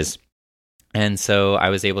Pages. And so I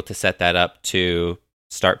was able to set that up to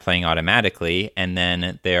start playing automatically. And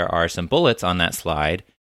then there are some bullets on that slide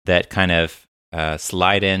that kind of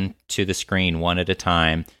slide into the screen one at a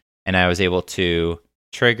time. And I was able to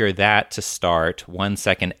trigger that to start 1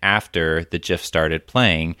 second after the GIF started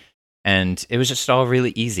playing. And it was just all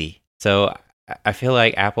really easy. So I feel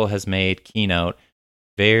like Apple has made Keynote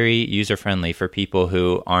very user-friendly for people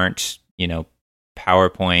who aren't,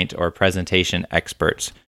 PowerPoint or presentation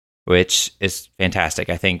experts, which is fantastic.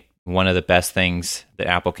 I think one of the best things that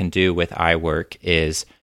Apple can do with iWork is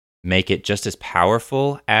make it just as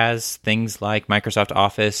powerful as things like Microsoft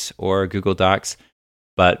Office or Google Docs,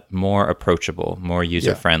 but more approachable, more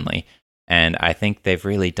user-friendly. And I think they've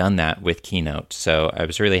really done that with Keynote. So I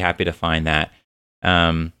was really happy to find that.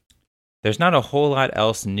 There's not a whole lot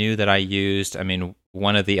else new that I used. I mean,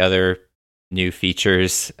 one of the other new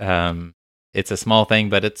features, it's a small thing,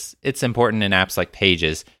 but it's important in apps like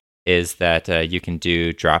Pages, is that you can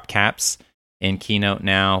do drop caps in Keynote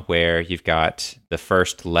now, where you've got the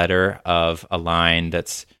first letter of a line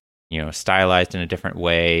that's stylized in a different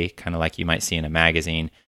way, kind of like you might see in a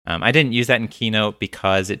magazine. I didn't use that in Keynote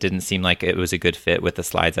because it didn't seem like it was a good fit with the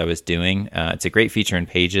slides I was doing. It's a great feature in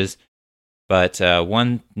Pages. But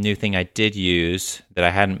one new thing I did use that I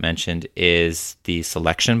hadn't mentioned is the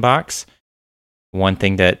selection box. One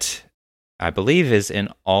thing that I believe is in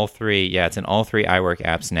all three, it's in all three iWork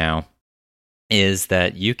apps now, is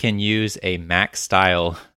that you can use a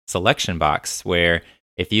Mac-style selection box where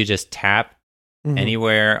if you just tap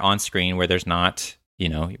anywhere on screen where there's not,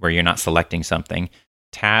 where you're not selecting something,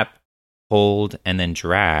 tap, hold, and then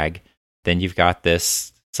drag, then you've got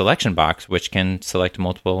this selection box which can select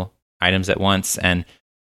multiple items at once, and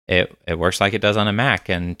it works like it does on a Mac.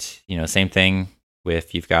 And same thing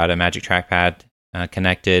with, you've got a Magic Trackpad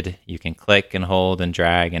connected, you can click and hold and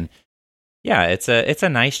drag, and it's a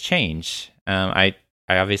nice change. I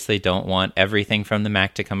obviously don't want everything from the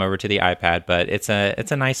Mac to come over to the iPad, but it's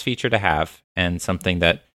a nice feature to have, and something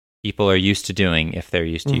that people are used to doing if they're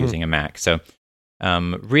used to using a Mac. So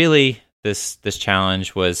really, this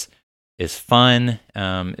challenge is fun.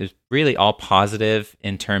 It's really all positive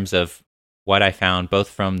in terms of what I found, both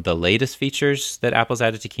from the latest features that Apple's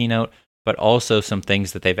added to Keynote, but also some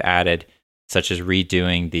things that they've added, such as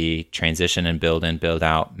redoing the transition and build in, build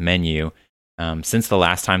out menu. Since the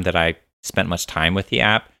last time that I spent much time with the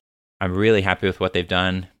app, I'm really happy with what they've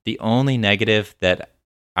done. The only negative that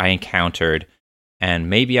I encountered, and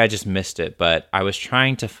maybe I just missed it, but I was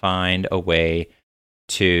trying to find a way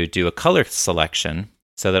to do a color selection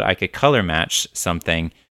so that I could color match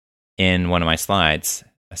something in one of my slides.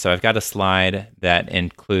 So I've got a slide that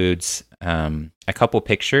includes a couple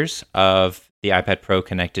pictures of the iPad Pro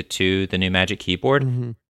connected to the new Magic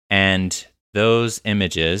Keyboard. And those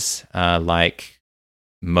images, like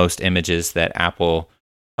most images that Apple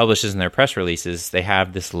publishes in their press releases, they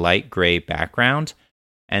have this light gray background.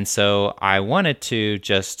 And so I wanted to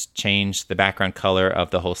just change the background color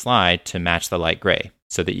of the whole slide to match the light gray,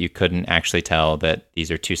 so that you couldn't actually tell that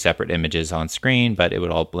these are two separate images on screen, but it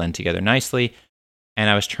would all blend together nicely. And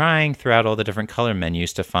I was trying throughout all the different color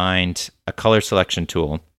menus to find a color selection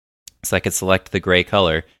tool so I could select the gray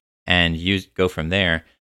color and go from there.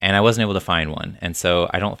 And I wasn't able to find one. And so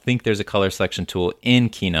I don't think there's a color selection tool in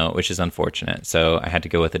Keynote, which is unfortunate. So I had to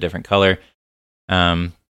go with a different color.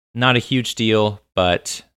 Not a huge deal,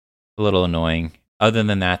 but a little annoying. Other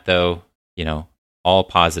than that, though, all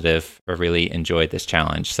positive. I really enjoyed this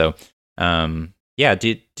challenge. So,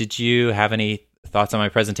 did you have any thoughts on my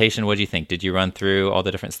presentation? What do you think? Did you run through all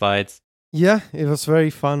the different slides? Yeah, it was very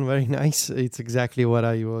fun, very nice. It's exactly what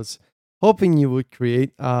I was hoping you would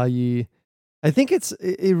create. I think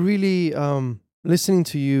it really, listening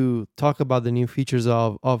to you talk about the new features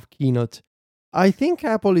of Keynote, I think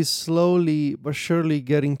Apple is slowly but surely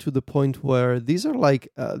getting to the point where these are like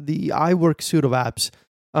the iWork suite of apps.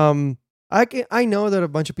 I know that a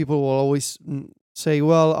bunch of people will always say,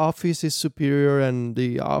 well, Office is superior and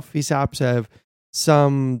the Office apps have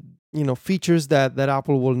some features that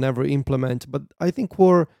Apple will never implement. But I think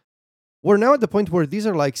we're we're now at the point where these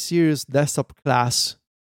are like serious desktop class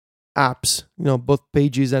apps, both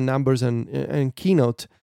Pages and Numbers and Keynote.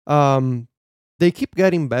 They keep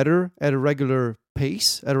getting better at a regular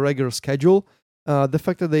pace, at a regular schedule. The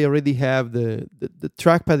fact that they already have the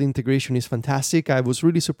trackpad integration is fantastic. I was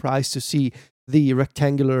really surprised to see the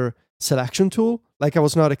rectangular selection tool. Like, I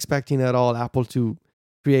was not expecting at all Apple to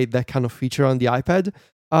create that kind of feature on the iPad.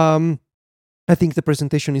 I think the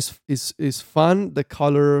presentation is fun. The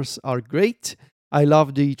colors are great. I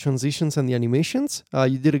love the transitions and the animations.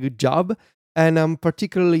 You did a good job. And I'm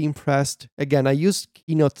particularly impressed. Again, I used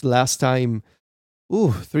Keynote last time,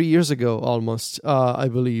 3 years ago almost, I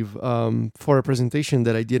believe, for a presentation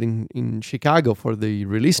that I did in Chicago for the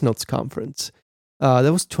Release Notes conference.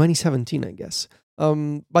 That was 2017, I guess.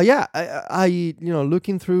 But yeah, I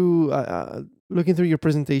looking through your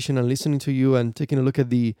presentation and listening to you and taking a look at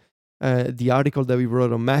the article that we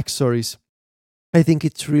wrote on Mac Stories, I think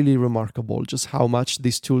it's really remarkable just how much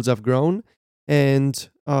these tools have grown. And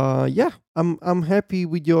I'm happy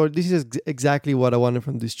with this is exactly what I wanted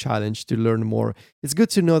from this challenge, to learn more. It's good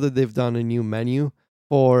to know that they've done a new menu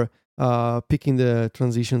for picking the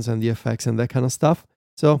transitions and the effects and that kind of stuff.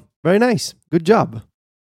 So very nice. Good job.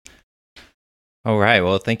 All right.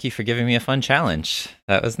 Well, thank you for giving me a fun challenge.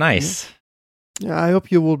 That was nice. Yeah, I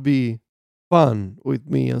hope you will be fun with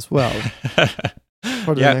me as well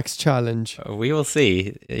for the next challenge. We will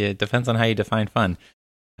see. It depends on how you define fun.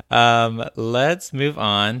 Let's move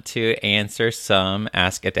on to answer some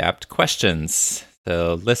Ask Adapt questions.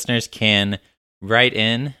 So listeners can write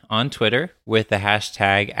in on Twitter with the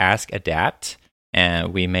hashtag AskAdapt,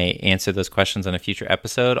 and we may answer those questions on a future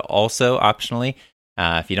episode. Also, optionally,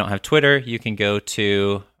 if you don't have Twitter, you can go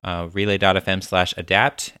to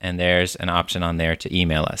relay.fm/adapt, and there's an option on there to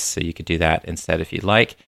email us. So you could do that instead if you'd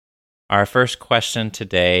like. Our first question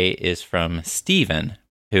today is from Steven,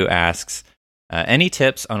 who asks, any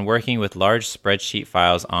tips on working with large spreadsheet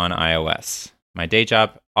files on iOS? My day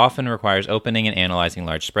job often requires opening and analyzing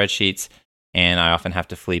large spreadsheets, and I often have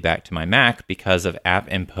to flee back to my Mac because of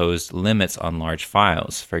app-imposed limits on large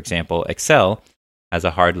files. For example, Excel has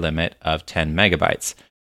a hard limit of 10 megabytes.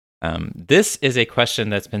 This is a question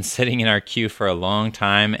that's been sitting in our queue for a long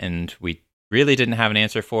time, and we really didn't have an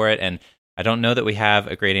answer for it, and I don't know that we have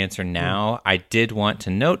a great answer now. I did want to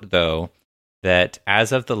note, though, that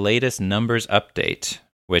as of the latest Numbers update,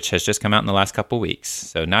 which has just come out in the last couple weeks,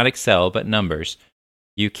 so not Excel, but Numbers,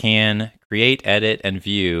 you can create, edit, and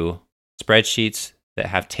view spreadsheets that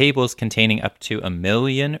have tables containing up to 1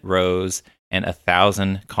 million rows and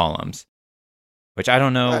 1,000 columns, which I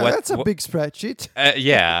don't know what... That's a big spreadsheet.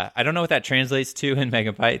 Yeah, I don't know what that translates to in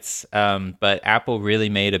megabytes, but Apple really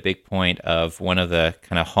made a big point of one of the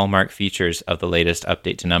kind of hallmark features of the latest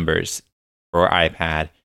update to Numbers for iPad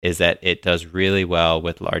is that it does really well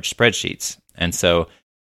with large spreadsheets. And so,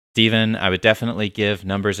 Stephen, I would definitely give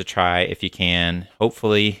Numbers a try if you can.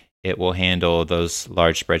 Hopefully, it will handle those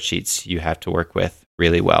large spreadsheets you have to work with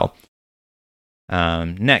really well.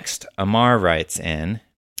 Next, Amar writes in,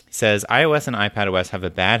 he says, iOS and iPadOS have a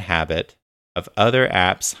bad habit of other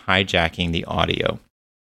apps hijacking the audio.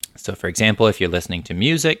 So, for example, if you're listening to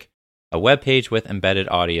music, a web page with embedded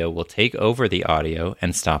audio will take over the audio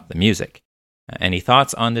and stop the music. Any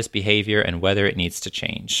thoughts on this behavior and whether it needs to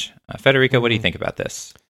change? Federico, what do you think about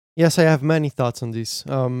this? Yes, I have many thoughts on this.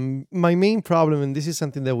 My main problem, and this is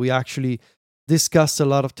something that we actually discussed a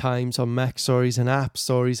lot of times on Mac Stories and App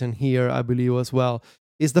Stories, and here I believe as well,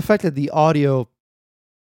 is the fact that the audio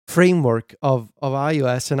framework of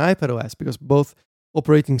iOS and iPadOS, because both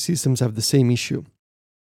operating systems have the same issue,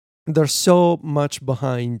 they're so much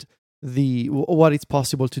behind what it's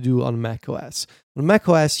possible to do on macOS. On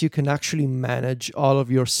macOS, you can actually manage all of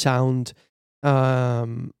your sound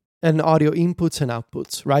and audio inputs and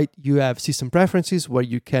outputs, right? You have system preferences where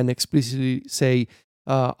you can explicitly say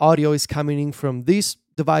audio is coming in from this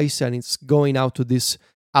device and it's going out to this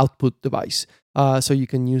output device. So you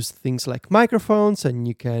can use things like microphones, and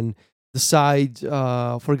you can decide,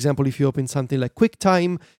 for example, if you open something like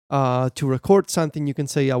QuickTime to record something, you can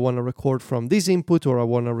say, I want to record from this input or I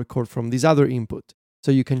want to record from this other input.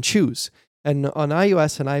 So you can choose. And on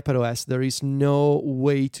iOS and iPadOS, there is no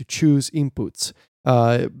way to choose inputs.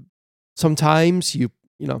 Sometimes you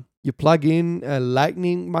plug in a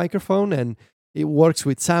Lightning microphone and it works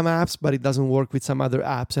with some apps, but it doesn't work with some other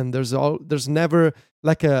apps. And there's never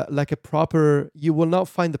like a proper, you will not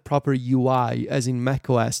find the proper UI as in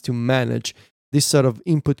macOS to manage this sort of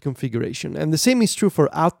input configuration. And the same is true for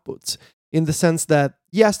outputs, in the sense that,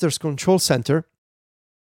 yes, there's Control Center,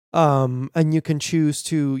 and you can choose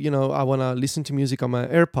to, I want to listen to music on my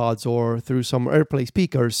AirPods or through some AirPlay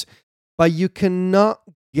speakers, but you cannot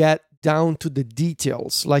get down to the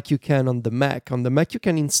details like you can on the Mac. On the Mac, you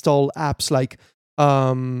can install apps like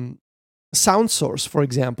Sound Source, for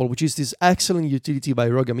example, which is this excellent utility by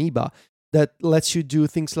Rogue Amoeba that lets you do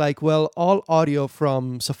things like, well, all audio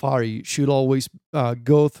from Safari should always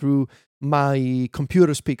go through my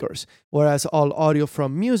computer speakers, whereas all audio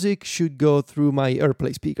from music should go through my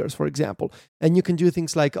AirPlay speakers, for example. And you can do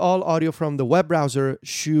things like all audio from the web browser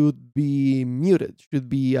should be muted, should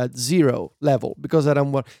be at 0 level, because I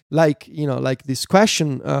don't want, like this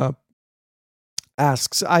question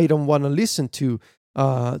asks, I don't want to listen to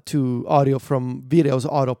audio from videos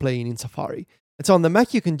auto-playing in Safari. And so on the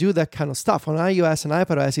Mac, you can do that kind of stuff. On iOS and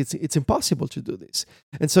iPadOS, it's impossible to do this.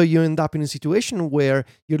 And so you end up in a situation where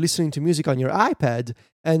you're listening to music on your iPad,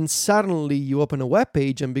 and suddenly you open a web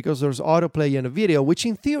page, and because there's autoplay in a video, which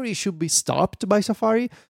in theory should be stopped by Safari,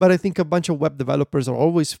 but I think a bunch of web developers are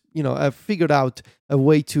always, have figured out a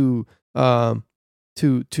way to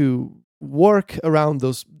work around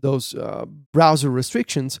those browser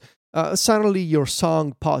restrictions. Suddenly your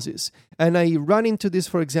song pauses. And I run into this,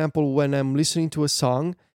 for example, when I'm listening to a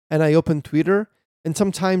song and I open Twitter, and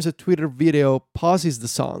sometimes a Twitter video pauses the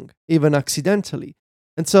song, even accidentally.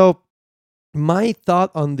 And so my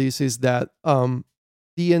thought on this is that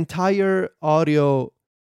the entire audio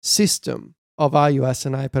system of iOS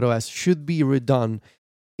and iPadOS should be redone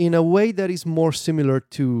in a way that is more similar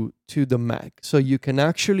to the Mac. So you can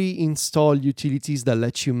actually install utilities that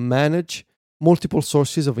let you manage multiple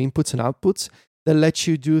sources of inputs and outputs, that let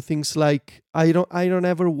you do things like, I don't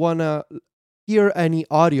ever want to hear any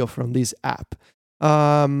audio from this app.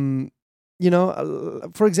 For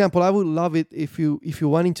example, I would love it if you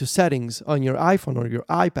went into settings on your iPhone or your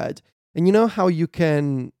iPad, and you know how you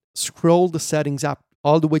can scroll the settings up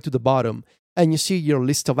all the way to the bottom, and you see your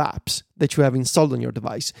list of apps that you have installed on your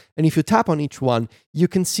device. And if you tap on each one, you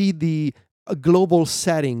can see the global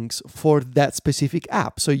settings for that specific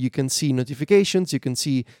app. So you can see notifications, you can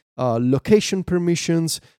see location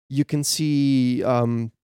permissions, you can see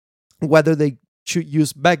whether they should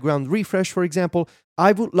use background refresh, for example.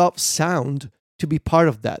 I would love sound to be part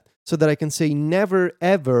of that, so that I can say never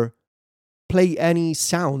ever play any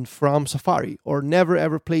sound from Safari, or never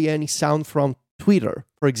ever play any sound from Twitter,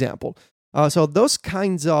 for example. So those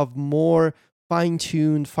kinds of more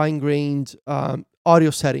fine-tuned, fine-grained audio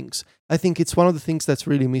settings, I think it's one of the things that's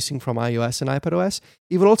really missing from iOS and iPadOS.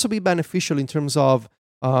 It will also be beneficial in terms of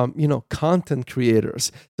content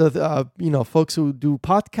creators. So, folks who do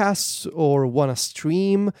podcasts or want to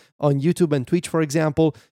stream on YouTube and Twitch, for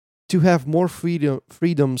example, to have more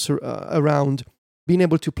freedoms around being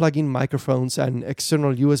able to plug in microphones and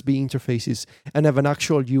external USB interfaces and have an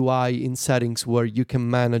actual UI in settings where you can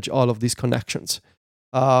manage all of these connections.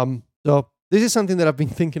 So this is something that I've been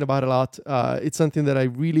thinking about a lot. It's something that I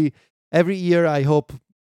really, every year, I hope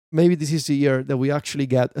maybe this is the year that we actually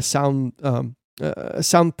get a sound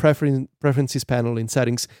preferences panel in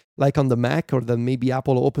settings, like on the Mac, or that maybe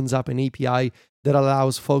Apple opens up an API that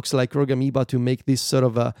allows folks like Rogue Amoeba to make this sort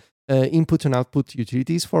of input and output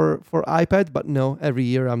utilities for iPad. But no, every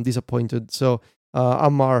year I'm disappointed. So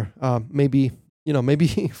Ammar, maybe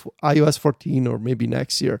iOS 14 or maybe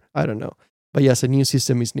next year. I don't know. But yes, a new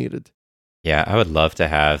system is needed. Yeah, I would love to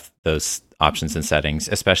have those options and settings,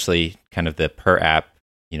 especially kind of the per app,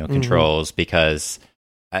 controls, because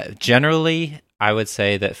generally I would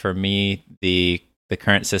say that for me, the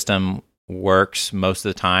current system works most of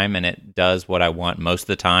the time, and it does what I want most of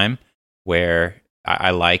the time, where I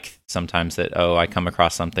like sometimes that, I come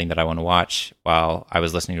across something that I want to watch while I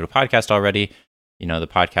was listening to a podcast already. The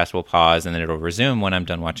podcast will pause and then it'll resume when I'm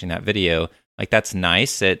done watching that video. Like, that's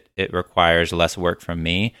nice. It requires less work from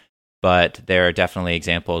me. But there are definitely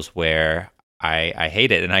examples where I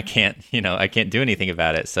hate it and I can't do anything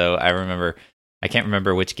about it. So I can't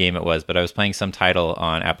remember which game it was, but I was playing some title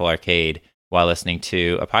on Apple Arcade while listening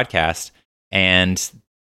to a podcast, and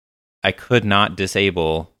I could not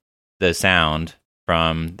disable the sound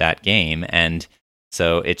from that game. And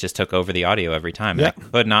so it just took over the audio every time. And I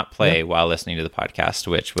could not play while listening to the podcast,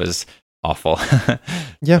 which was awful.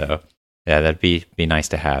 Yeah. So, that'd be nice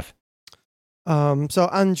to have. So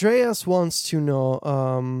Andreas wants to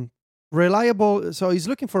know reliable. So he's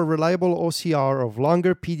looking for a reliable OCR of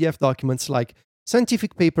longer PDF documents like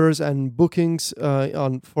scientific papers and bookings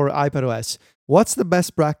for iPadOS. What's the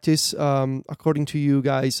best practice according to you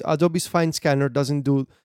guys? Adobe's Fine Scanner doesn't do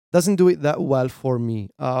it that well for me.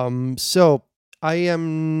 So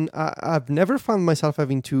I've never found myself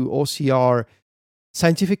having to OCR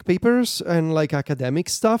scientific papers and like academic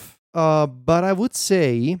stuff. But I would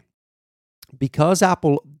say, because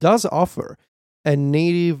Apple does offer a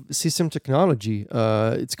native system technology,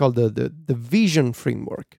 it's called the Vision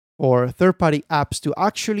framework or third-party apps to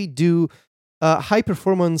actually do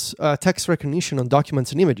high-performance text recognition on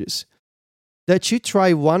documents and images, that you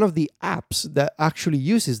try one of the apps that actually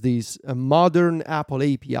uses this modern Apple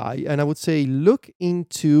API. And I would say look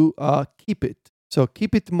into Keepit. So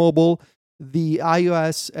Keepit Mobile, the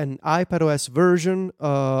iOS and iPadOS version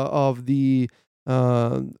of the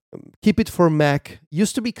Keepit for Mac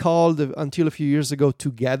used to be called, until a few years ago,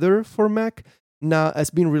 Together for Mac. Now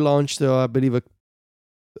has been relaunched, I believe,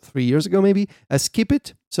 3 years ago maybe, as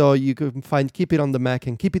Keepit. So you can find Keepit on the Mac,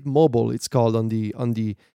 and Keepit Mobile, it's called on the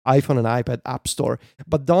iPhone and iPad App Store.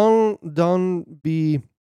 But don't be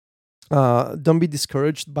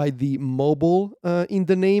discouraged by the mobile in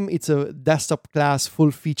the name. It's a desktop class,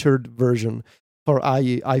 full-featured version for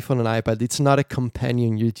iPhone and iPad. It's not a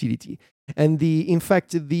companion utility. And in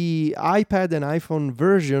fact, the iPad and iPhone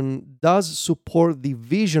version does support the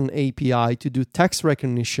Vision API to do text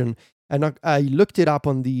recognition. And I looked it up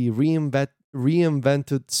on the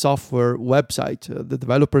Reinvented Software website, the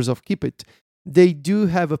developers of Keepit. They do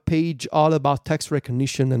have a page all about text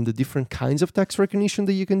recognition and the different kinds of text recognition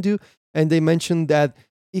that you can do. And they mentioned that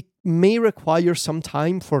it may require some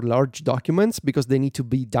time for large documents because they need to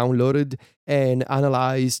be downloaded and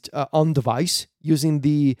analyzed on device using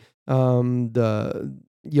your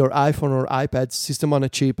iPhone or iPad system on a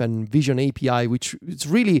chip and Vision API, which is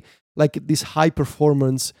really like this high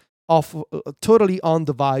performance totally on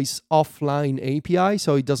device offline API.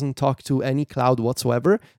 So it doesn't talk to any cloud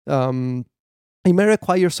whatsoever. It may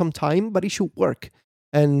require some time, but it should work.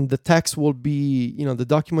 And the text will be, the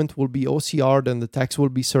document will be OCR'd and the text will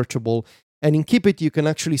be searchable. And in Keepit, you can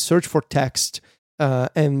actually search for text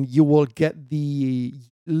and you will get the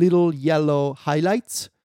little yellow highlights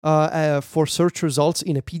for search results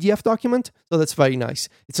in a PDF document. So that's very nice.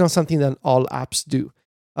 It's not something that all apps do.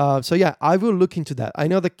 So yeah, I will look into that. I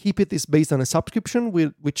know that Keepit is based on a subscription,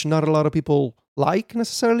 which not a lot of people like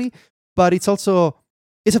necessarily, but it's also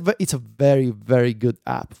it's a very, very good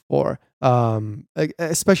app for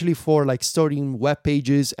especially for like storing web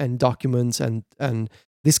pages and documents and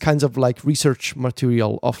these kinds of like research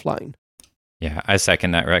material offline. Yeah, I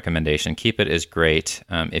second that recommendation. Keepit is great.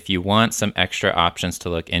 If you want some extra options to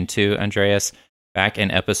look into, Andreas, back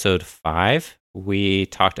in episode 5, we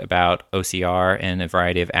talked about OCR in a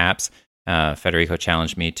variety of apps. Federico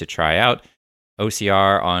challenged me to try out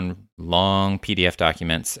OCR on long PDF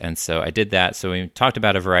documents, and so I did that. So we talked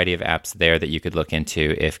about a variety of apps there that you could look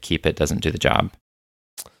into if Keepit doesn't do the job.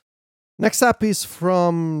 Next up is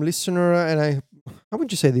from listener, and how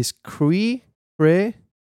would you say this? Cree, I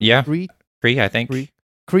think.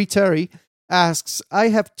 Cree Terry asks, I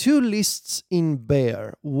have 2 lists in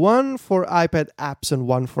Bear, one for iPad apps and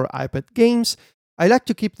one for iPad games. I like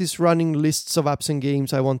to keep these running lists of apps and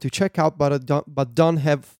games I want to check out, but don't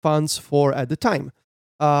have funds for at the time.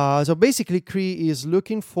 So basically, Cree is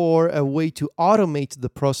looking for a way to automate the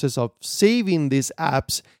process of saving these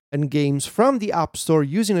apps and games from the App Store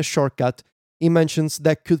using a shortcut he mentions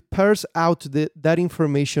that could parse out that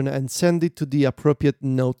information and send it to the appropriate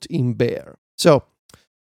note in Bear. So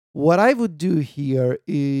what I would do here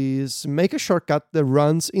is make a shortcut that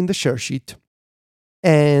runs in the share sheet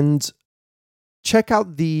and check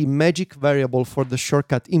out the magic variable for the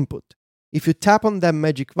shortcut input. If you tap on that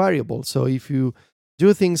magic variable, so if you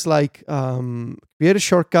do things like create a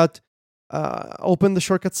shortcut, open the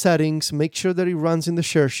shortcut settings, make sure that it runs in the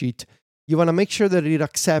share sheet, you want to make sure that it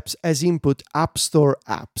accepts as input App Store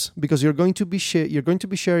apps, because you're going to be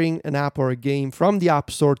sharing an app or a game from the App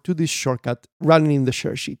Store to this shortcut running in the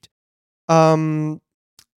share sheet.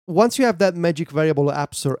 Once you have that magic variable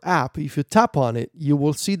App Store app, if you tap on it, you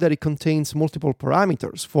will see that it contains multiple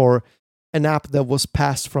parameters for an app that was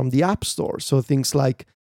passed from the App Store. So things like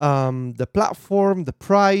the platform, the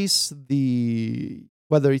price,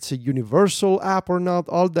 whether it's a universal app or not,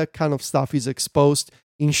 all that kind of stuff is exposed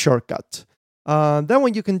in Shortcut. Then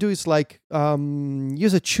what you can do is like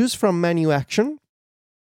use a choose from menu action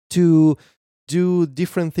to do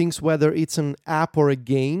different things, whether it's an app or a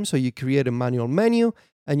game. So you create a manual menu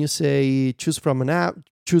and you say choose from an app,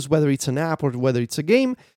 choose whether it's an app or whether it's a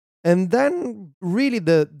game. And then really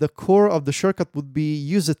the core of the shortcut would be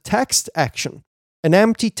use a text action, an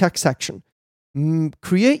empty text action.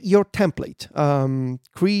 Create your template.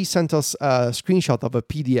 Cree sent us a screenshot of a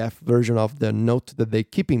PDF version of the note that they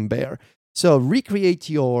keep in Bear. So recreate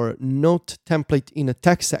your note template in a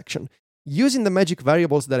text section using the magic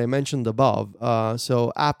variables that I mentioned above.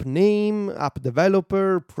 So app name, app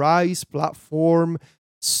developer, price, platform,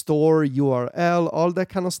 store URL, all that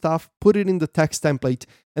kind of stuff. Put it in the text template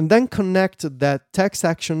and then connect that text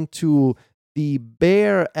action to the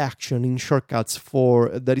Bear action in Shortcuts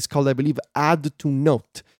that is called, I believe, add to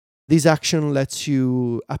note. this action lets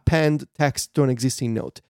you append text to an existing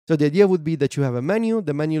note. So the idea would be that you have a menu.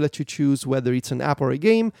 The menu lets you choose whether it's an app or a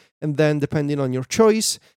game. And then depending on your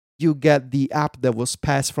choice, you get the app that was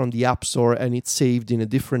passed from the App Store and it's saved in a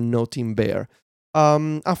different note in Bear.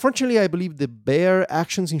 Unfortunately, I believe the Bear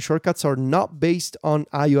actions and shortcuts are not based on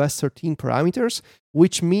iOS 13 parameters,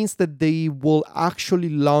 which means that they will actually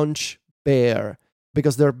launch Bear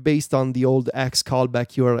because they're based on the old X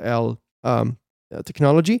callback URL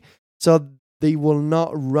technology. So they will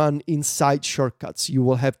not run inside shortcuts. You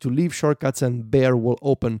will have to leave shortcuts and Bear will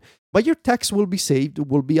open. But your text will be saved,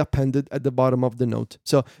 will be appended at the bottom of the note.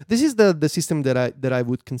 So this is the system that I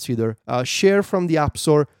would consider. Share from the App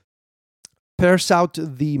Store, parse out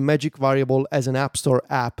the magic variable as an App Store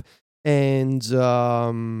app, and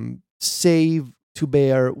save to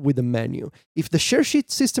Bear with a menu. If the share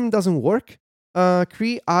sheet system doesn't work,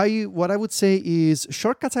 what I would say is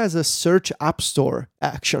Shortcuts has a search App Store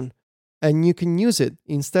action. And you can use it.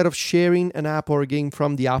 Instead of sharing an app or a game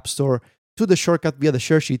from the App Store to the shortcut via the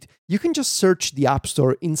share sheet, you can just search the App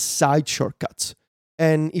Store inside Shortcuts.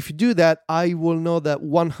 And if you do that, I will know that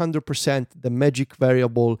 100% the magic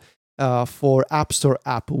variable for App Store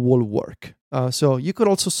app will work. So you could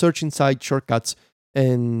also search inside Shortcuts.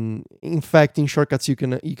 And in fact, in Shortcuts, you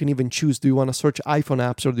can even choose, do you want to search iPhone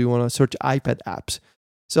apps or do you want to search iPad apps?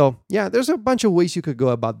 So yeah, there's a bunch of ways you could go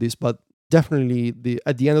about this, but definitely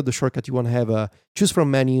at the end of the shortcut, you want to have a choose from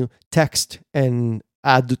menu, text, and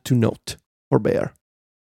add to note for Bear.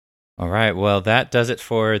 All right. Well, that does it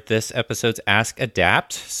for this episode's Ask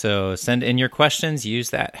Adapt. So send in your questions,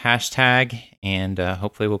 use that hashtag, and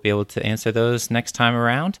hopefully we'll be able to answer those next time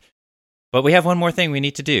around. But we have one more thing we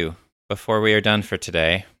need to do before we are done for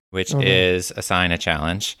today, which is assign a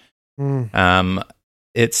challenge.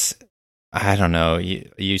 It's, I don't know,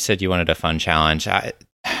 you said you wanted a fun challenge.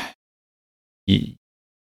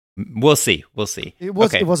 We'll see. It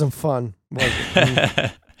wasn't fun.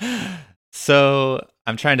 So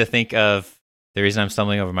I'm trying to think of, the reason I'm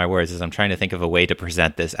stumbling over my words is I'm trying to think of a way to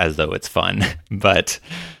present this as though it's fun, but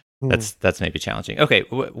that's maybe challenging. Okay,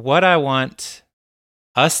 what I want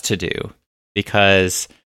us to do, because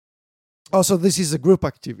so this is a group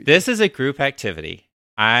activity. This is a group activity.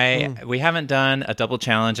 We haven't done a double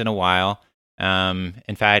challenge in a while.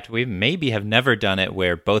 In fact, we maybe have never done it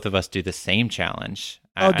where both of us do the same challenge.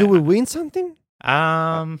 Do we win something?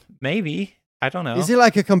 Maybe. I don't know. Is it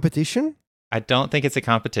like a competition? I don't think it's a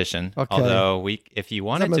competition. Okay. Although if you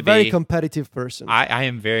want it to be, I'm a very competitive person. I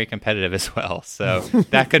am very competitive as well. So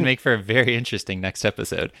that could make for a very interesting next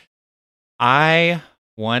episode. I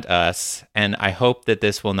want us, and I hope that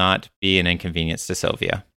this will not be an inconvenience to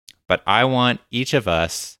Sylvia, but I want each of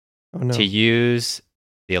us to use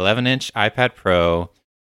the 11-inch iPad Pro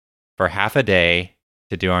for half a day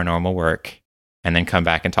to do our normal work and then come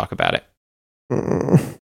back and talk about it.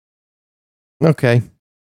 Okay.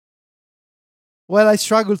 Well, I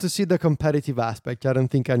struggle to see the competitive aspect. I don't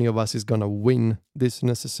think any of us is going to win this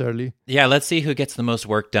necessarily. Yeah, let's see who gets the most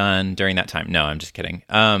work done during that time. No, I'm just kidding.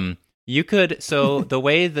 You could, so the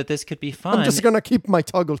way that this could be fun. I'm just going to keep my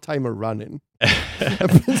toggle timer running.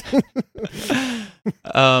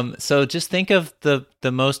 So just think of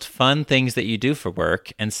the most fun things that you do for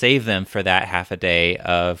work and save them for that half a day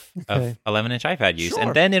of 11-inch iPad use. Sure.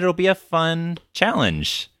 And then it'll be a fun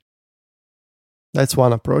challenge. That's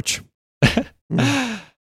one approach.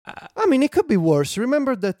 I mean, it could be worse.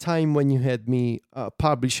 Remember that time when you had me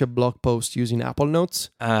publish a blog post using Apple Notes?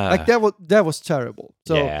 Like that was terrible.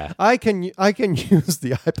 So yeah. I can use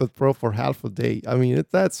the iPad Pro for half a day. I mean,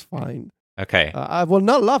 that's fine. Okay. I will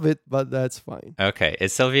not love it, but that's fine. Okay.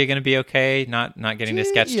 Is Sylvia going to be okay? Not getting to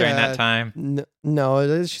sketch during that time?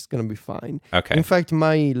 No, she's going to be fine. Okay. In fact,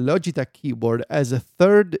 my Logitech keyboard as a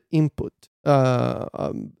third input,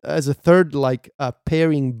 as a third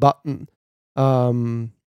pairing button.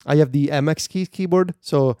 I have the MX keyboard,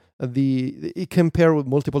 so it can pair with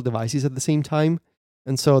multiple devices at the same time,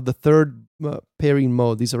 and so the third pairing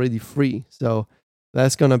mode is already free. So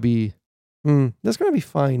that's gonna be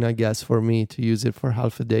fine, I guess, for me to use it for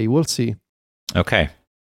half a day. We'll see. Okay.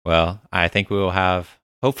 Well, I think we will have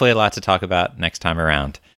hopefully a lot to talk about next time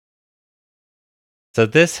around. So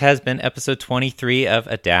this has been episode 23 of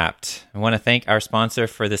Adapt. I want to thank our sponsor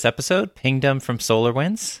for this episode, Pingdom from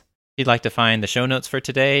SolarWinds. If you'd like to find the show notes for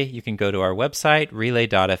today, you can go to our website,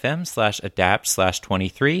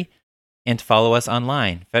 relay.fm/adapt/23, and follow us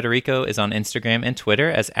online. Federico is on Instagram and Twitter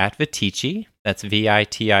as @Viticci, that's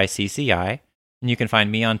VITICCI, and you can find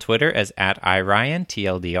me on Twitter as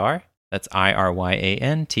 @IRyanTLDR, that's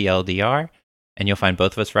IRYANTLDR, and you'll find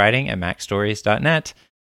both of us writing at macstories.net.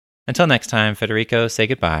 Until next time, Federico, say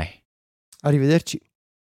goodbye. Arrivederci.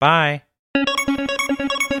 Bye.